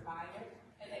County, Mr. Byer,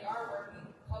 and they are working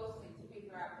closely to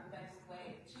figure out the best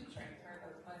way to transfer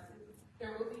those buses.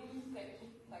 There will be an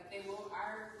inspection, like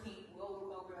our team will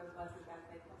look over those buses as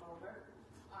they come over.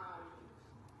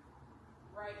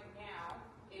 Right now,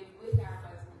 with our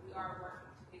buses, we are working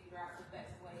to figure out the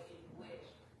best way in which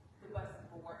the buses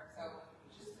will work. So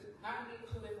just to not get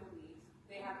too in the weeds,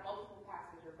 they have multiple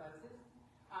passenger buses.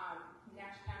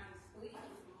 Nash County's fleet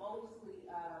is mostly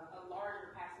a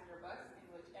larger passenger bus in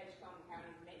which Edgecombe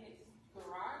County's maintenance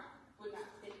garage would not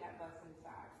fit that bus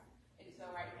inside. And so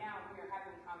right now, we are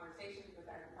having conversations with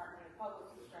our Department of Public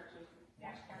Instruction,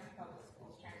 Nash County Public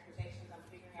Schools Transportation, on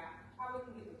figuring out how we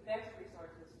can get the best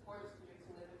resources for the students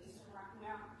who live in Eastern Rocky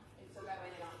Mount, and so that way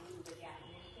they don't lose the gap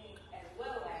in anything, as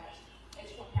well as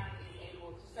Edgecombe County is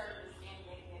able to service and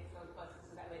maintenance those buses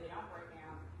so that way they don't break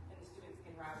down and the students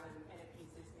can ride them in a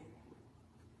consistent manner.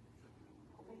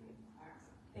 Thank you. All right.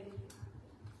 Thank you.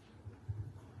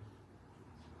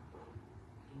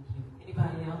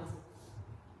 Anybody else?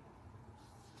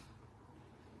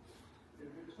 In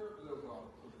terms of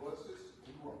the buses,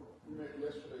 we met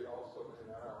yesterday also in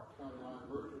our county line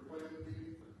virtual planning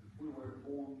meeting. We were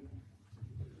informed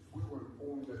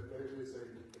that there is a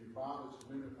mileage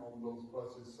limit on those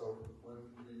buses. So when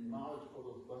the mileage for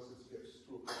those buses gets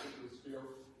to a particular scale,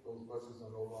 those buses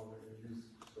are no longer in use.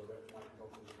 So that might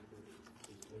help a little bit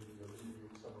to maybe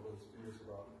alleviate some of those fears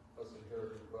about us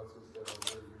inheriting buses that are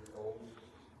very, very old.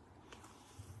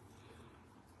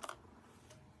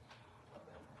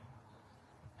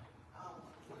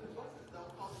 When the buses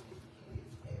don't come to these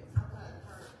kids, and sometimes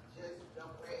parents just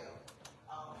don't have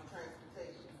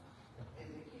transportation, and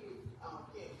the kids can't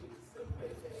get to school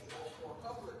that day or for a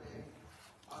couple of days,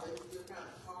 are they still kind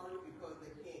of hard because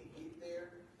they can't get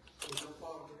there with no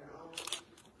fault of their own?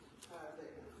 How is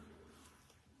that going?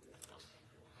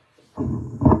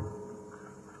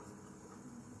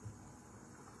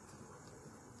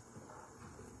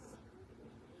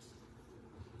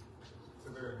 It's a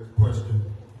very good question.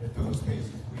 In those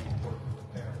cases, we can work with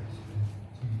the parents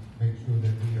to make sure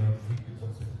that we do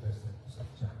what's in the best interest of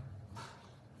the child.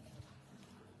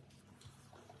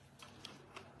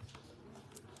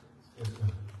 Yes, ma'am.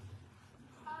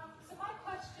 So my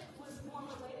question was more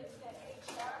related to the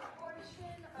HR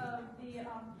portion of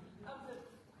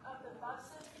the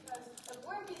buses, because if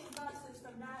we're getting buses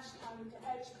from Nash County to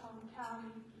Edgecombe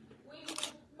County, we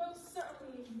would most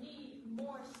certainly need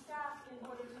more staff in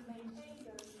order to maintain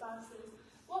those buses.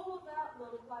 What will that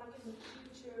look like in the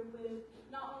future with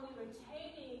not only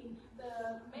retaining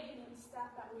the maintenance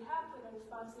staff that we have for those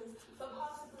buses, but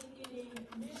possibly getting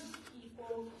new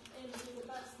people into the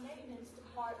bus maintenance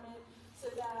department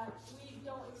so that we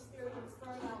don't experience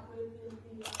burnout within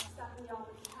the staff we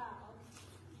already have?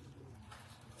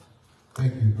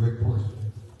 Thank you. Great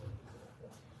question.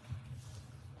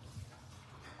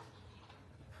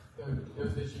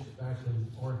 those issues have actually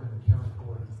already been accounted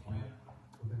for in the plan.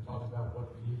 We've been talking about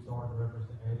what the needs are in reference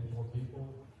to adding more people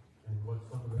and what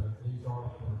some of the needs are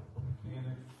for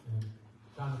mechanics and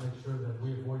trying to make sure that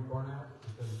we avoid burnout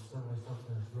because it's certainly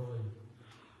something that's really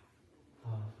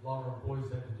a lot of our employees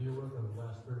had to deal with over the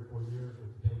last 3 or 4 years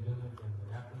with the pandemic and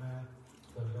the aftermath.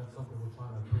 So that's something we're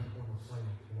trying to transform the plan.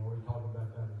 So we're already talking about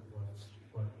that as well.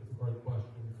 But it's a great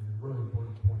question and a really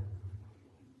important point.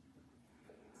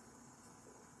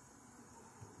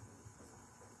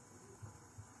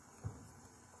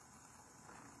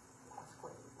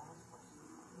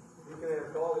 You can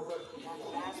ask all the questions.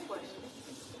 Last question.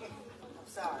 I'm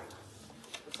sorry.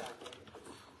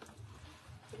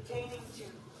 Pertaining to,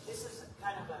 this is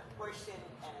kind of a question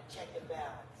and a check and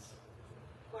balance.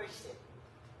 Question.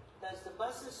 Does the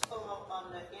buses fall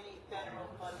under any federal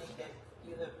funding that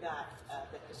you have got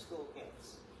that the school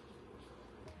gets?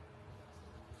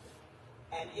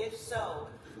 And if so,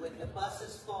 would the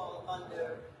buses fall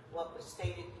under what was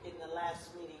stated in the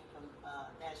last meeting from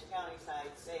Nash County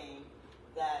side saying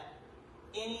that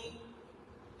any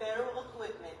federal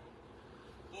equipment,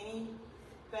 any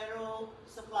federal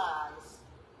supplies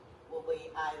will be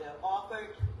either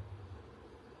offered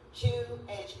to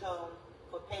Edgecombe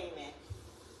for payment,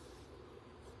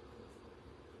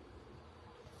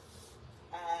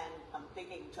 and I'm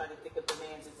trying to think of the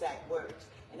man's exact words.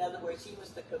 In other words, he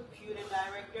was the computer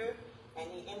director, and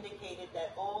he indicated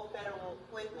that all federal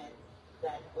equipment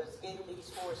that was in these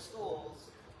 4 schools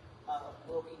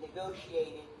will be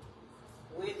negotiated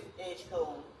with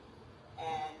Edgecombe,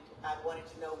 and I wanted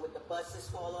to know, would the buses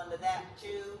fall under that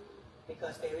too?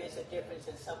 Because there is a difference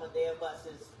in some of their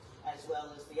buses as well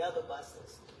as the other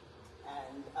buses.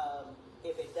 And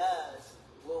if it does,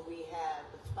 will we have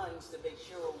the funds to make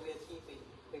sure we're keeping,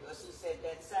 because he said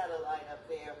that satellite up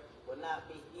there will not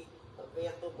be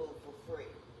available for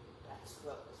free. That's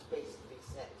what was basically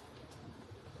said.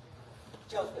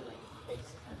 Jokingly,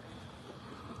 basically.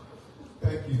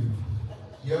 Thank you.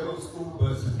 Yellow school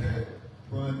buses that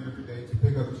run every day to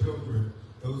pick up children,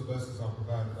 those buses are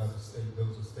provided by the state.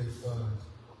 Those are state funds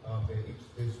that each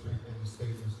district in the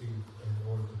state receives in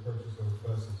order to purchase those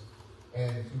buses.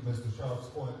 And to Mr. Sharp's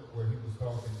point, where he was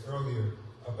talking earlier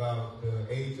about the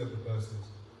age of the buses,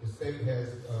 the state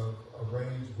has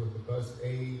arranged with the bus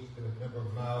age and the number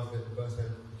of miles that the bus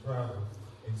has to travel.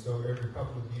 And so every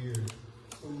couple of years,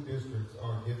 school districts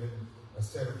are given a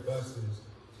set of buses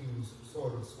to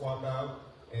sort of swap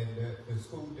out, and the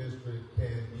school district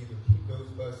can either keep those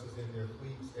buses in their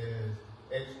fleets as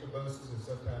extra buses, and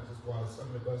sometimes that's why some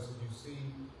of the buses you see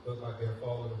look like they're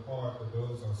falling apart, but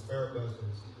those are spare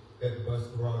buses that the bus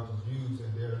garages use,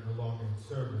 and they're no longer in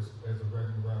service as a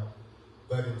regular route.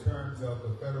 But in terms of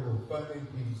the federal funding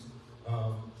piece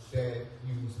that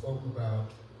you spoke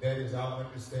about, that is our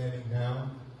understanding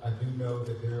now. I do know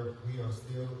that we are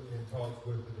still in talks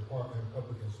with the Department of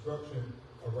Public Instruction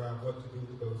around what to do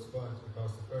with those funds,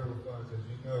 because the federal funds, as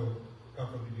you know, come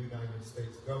from the United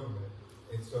States government.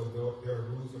 And so there are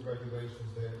rules and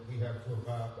regulations that we have to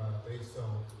abide by based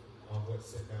on what's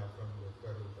sent out from the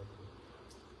federal government.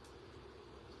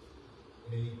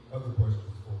 Any other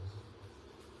questions for us?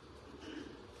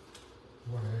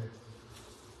 You want to add?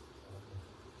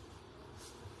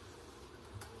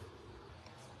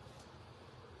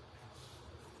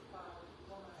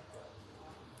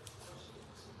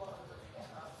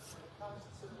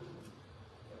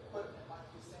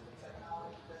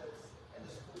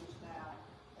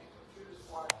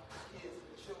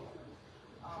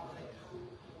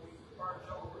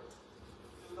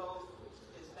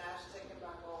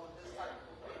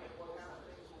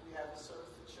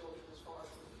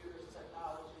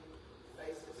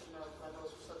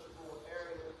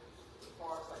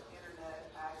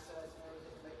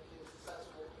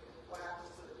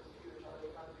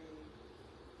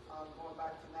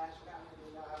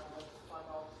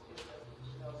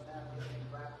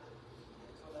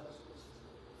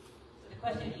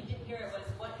 Question you didn't hear it was,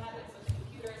 what happens with the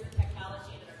computers and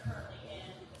technology that are currently in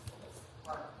the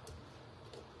schools?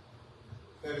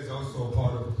 That is also a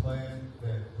part of the plan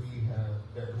that we are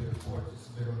going to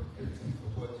submit on the 15th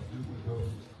of what to do with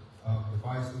those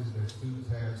devices that students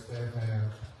have, staff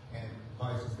have, and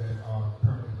devices that are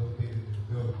currently located in the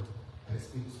building. That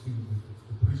speaks to the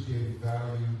depreciated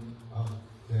value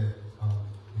that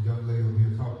the young lady over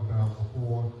here talked about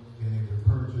before, being able to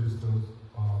purchase those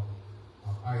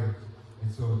items. And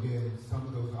so again, some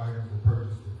of those items were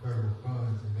purchased with federal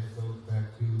funds, and that goes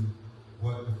back to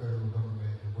what the federal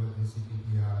government and what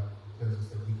NCPPI tells us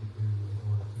that we can do in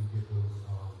order to get those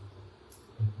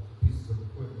pieces of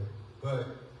equipment.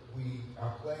 But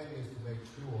our plan is to make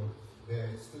sure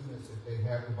that students, if they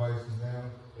have devices now,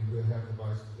 they will have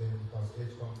devices then, because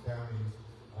Edgecombe County's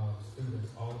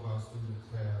students, all of our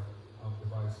students have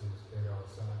devices that are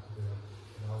assigned to them,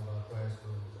 and all of our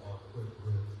classrooms are equipped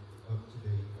with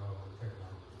up-to-date technology.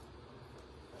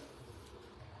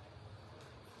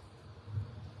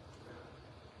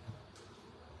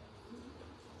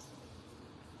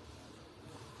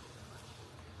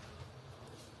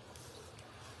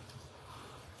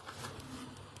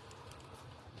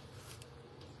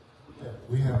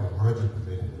 We have a merger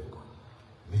committee that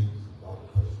meets all the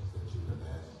questions that you've been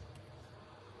asked.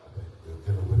 I think we're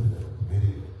dealing with it in a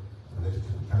committee in relation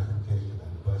to the transportation and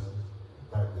the buses. In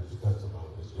fact, we discussed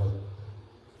about this yesterday.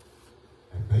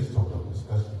 And based on those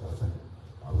discussions, I think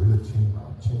our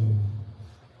team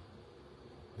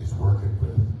is working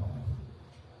with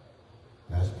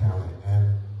Nash County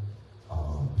and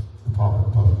Department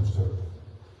of Public Instruction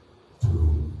to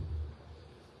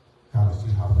kind of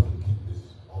see how we can keep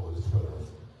all of this federal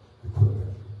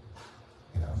equipment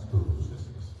in our schools.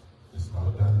 It's not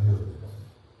a done deal,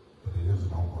 but it is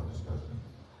an ongoing discussion.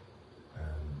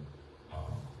 And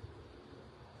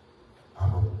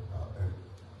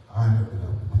I have been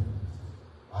of the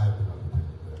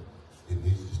opinion that it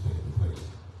needs to stay in place,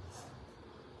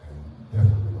 and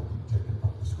definitely don't be taken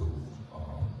from the schools.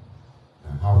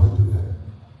 And how we do that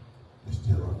is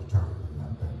still undetermined, and I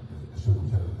think the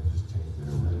superintendent and his team,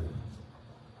 they're really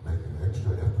making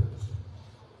extra efforts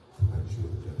to make sure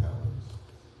that happens.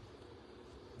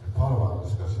 And part of our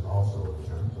discussion also in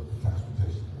terms of the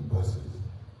transportation and the buses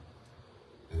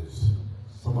is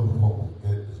some of what we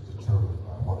get is determined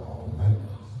by what our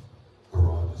maintenance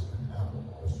garages can handle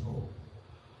also.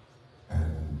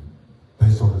 And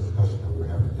based on the discussion that we were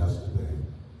having yesterday,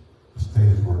 the state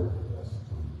is working with us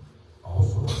to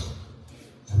also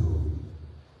to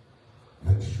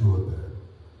make sure that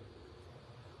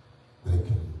they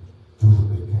can do what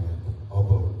they can with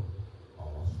other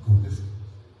school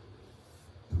districts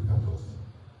to help us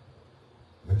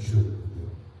make sure that we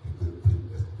get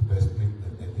the best people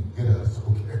that they can get us,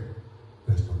 okay,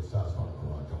 based on the size of our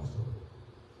garage also.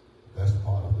 That's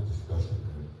part of the discussion.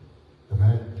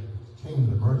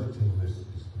 The merger team is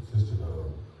consisted of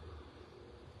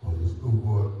the school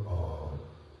board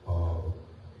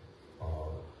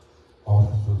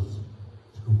officers,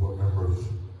 school board members,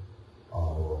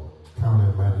 county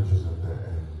managers and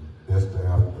their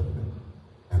staff,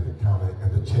 and the county and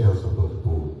the chairs of those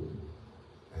boards.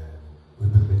 And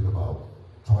we've been meeting about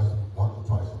once or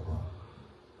twice a month.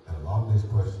 And a lot of these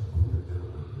questions we've been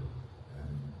dealing with it.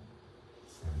 And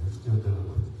we're still dealing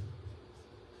with it.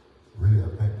 Really, I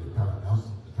think we kind of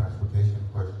answered the transportation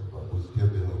question, but we're still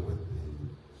dealing with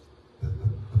the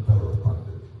federal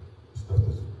funded stuff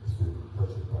that's being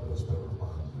purchased by those federal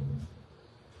funds.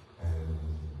 And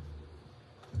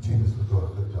the team has been doing a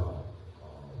good job.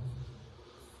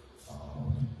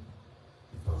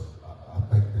 Because I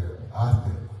think,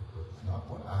 it's not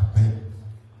what I think,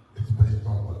 it's based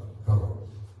on what federal,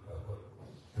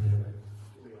 can you hear me?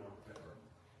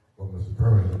 Well, Mr.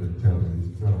 Perry didn't tell me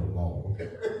he's federal law, okay?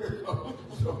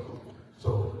 so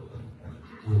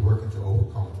we're working to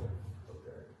overcome that,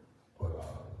 okay? But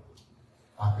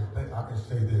I can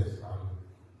say this,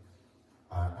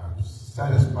 I'm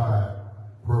satisfied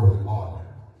where we are now,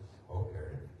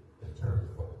 okay, in terms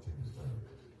of what the team is doing.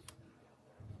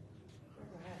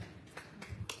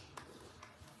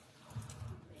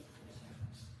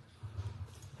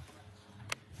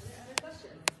 Are there other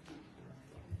questions?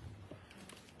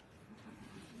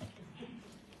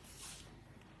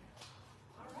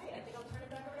 All right, I think I'll turn it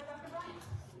back over to Dr. Bryant.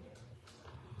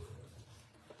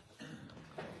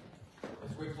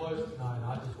 As we close tonight, I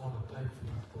just want to thank you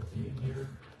for being here.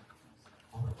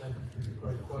 I want to thank you for your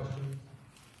great questions.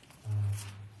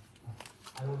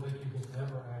 I don't think you can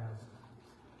ever ask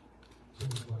too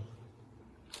many questions.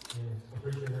 And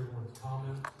appreciate everyone's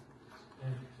comments,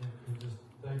 and just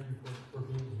thank you for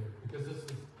being here. Because this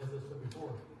is, as I said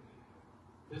before,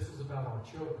 this is about our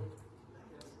children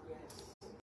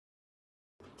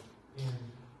and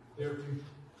their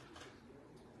future.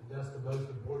 And that's the most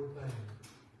important thing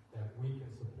that we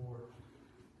can support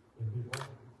and be part of.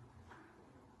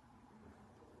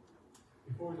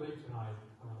 Before we leave tonight,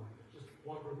 just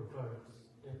one group of folks,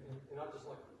 and I'd just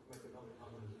like to make another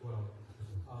comment as well.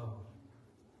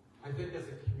 I think as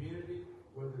a community,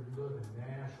 whether you live in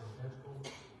Nash or Edgecombe,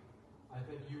 I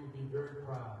think you would be very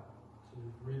proud to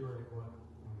reiterate what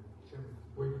Chairman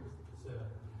Wiggins said.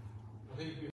 I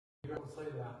think if you don't say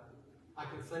that, I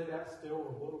can say that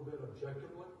still a little bit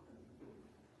objectively,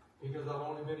 because I've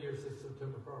only been here since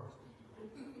September 1st,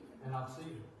 and I've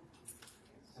seen it,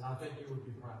 and I think you would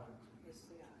be proud.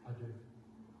 I do.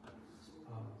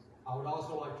 I I would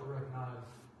also like to recognize,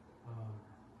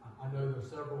 I know there's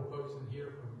several folks in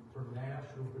here from Nash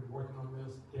who have been working on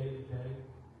this day to day,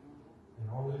 and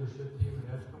our leadership team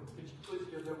at Edgecombe. Could you please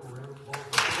give them a round of applause?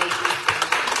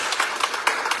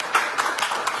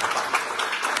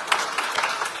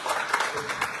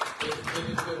 It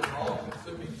has been an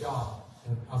all-consuming job,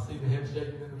 and I see the head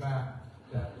shaking in the back.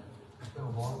 That it's been a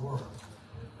lot of work,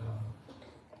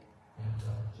 and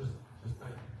just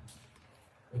thank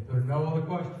you. If there are no other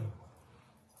questions,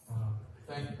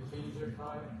 thank you for being here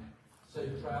tonight.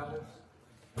 Safe travels,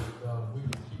 and we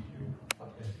will keep you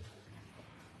updated.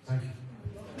 Thank you.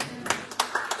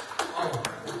 Oh,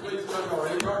 and please go to our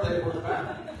HR table in the back.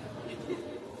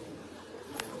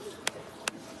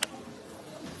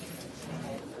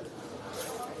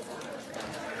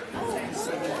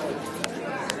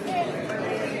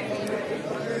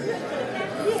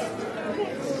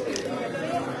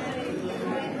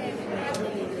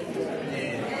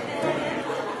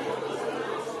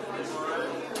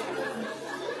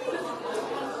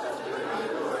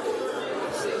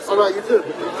 All right, you too. You too.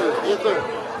 Yes, sir.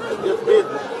 Yes,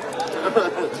 business.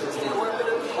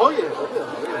 Oh, yeah. Oh, yeah.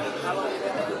 How long you been?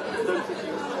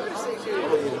 36 years.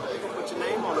 Oh, yeah. Put your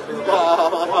name on the bill.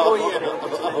 Oh, yeah.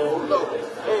 Oh, no.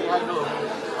 Hey, how you doing?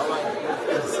 All right.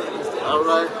 All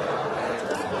right.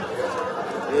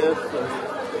 Yes, sir.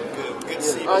 Good to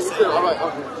see you. All right, you too. All right.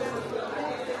 Okay.